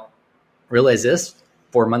 Now, realize this,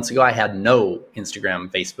 4 months ago, I had no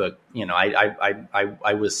Instagram, Facebook.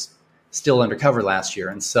 I was still undercover last year.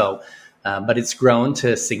 And so, but it's grown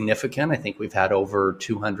to significant. I think we've had over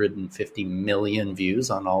 250 million views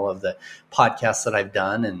on all of the podcasts that I've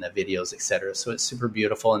done and the videos, et cetera. So it's super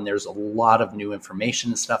beautiful. And there's a lot of new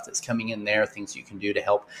information and stuff that's coming in there, things you can do to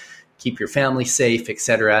help keep your family safe, et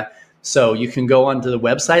cetera. So you can go onto the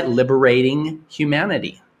website, Liberating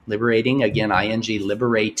Humanity, liberating, again,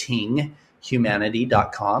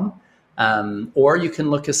 liberatinghumanity.com. Or you can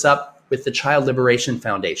look us up with the Child Liberation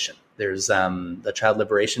Foundation. There's the Child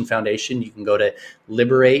Liberation Foundation. You can go to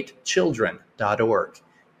liberatechildren.org.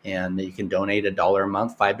 And you can donate $1 a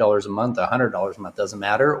month, $5 a month, $100 a month, doesn't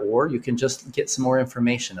matter. Or you can just get some more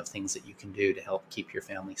information of things that you can do to help keep your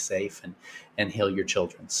family safe and heal your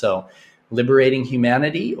children. So Liberating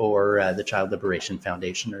Humanity or the Child Liberation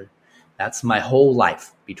Foundation, that's my whole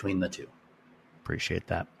life between the two. Appreciate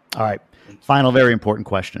that. All right. Final, very important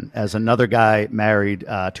question. As another guy married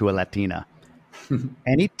to a Latina,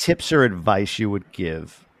 any tips or advice you would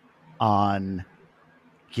give on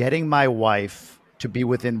getting my wife to be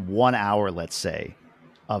within 1 hour, let's say,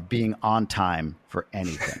 of being on time for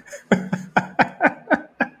anything?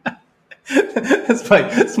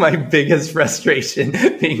 That's my biggest frustration,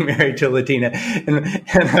 being married to a Latina. And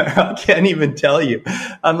I can't even tell you.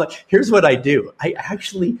 I'm like, here's what I do. I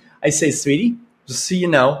say, sweetie, just so you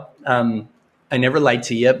know, I never lied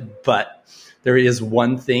to you, but there is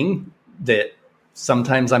one thing that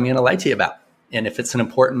sometimes I'm going to lie to you about. And if it's an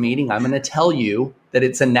important meeting, I'm going to tell you that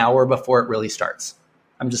it's an hour before it really starts.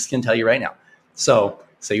 I'm just going to tell you right now. So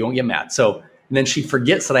you won't get mad. And then she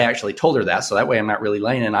forgets that I actually told her that. So that way I'm not really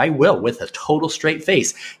lying. And I will, with a total straight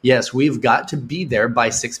face. Yes, we've got to be there by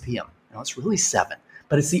 6 p.m. Now it's really 7,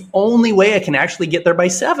 but it's the only way I can actually get there by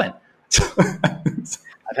 7.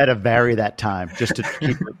 I've had to vary that time just to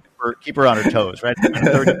keep her on her toes, right?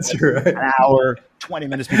 That's right. An hour, 20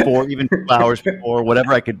 minutes before, even 2 hours before,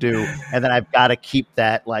 whatever I could do. And then I've got to keep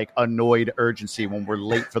that like annoyed urgency when we're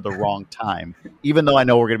late for the wrong time, even though I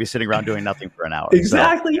know we're going to be sitting around doing nothing for an hour.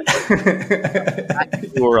 Exactly. So,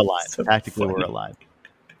 tactically, we're aligned. We're aligned.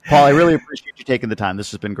 Paul, I really appreciate you taking the time.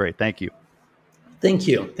 This has been great. Thank you. Thank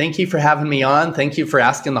you. Thank you for having me on. Thank you for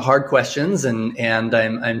asking the hard questions. And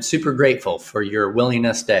I'm super grateful for your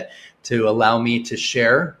willingness to allow me to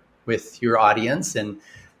share with your audience, and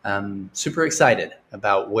I'm super excited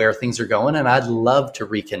about where things are going. And I'd love to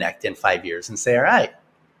reconnect in 5 years and say, all right,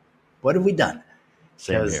 what have we done?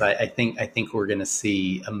 Because I think we're going to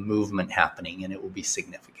see a movement happening, and it will be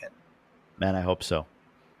significant. Man, I hope so.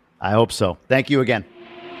 Thank you again.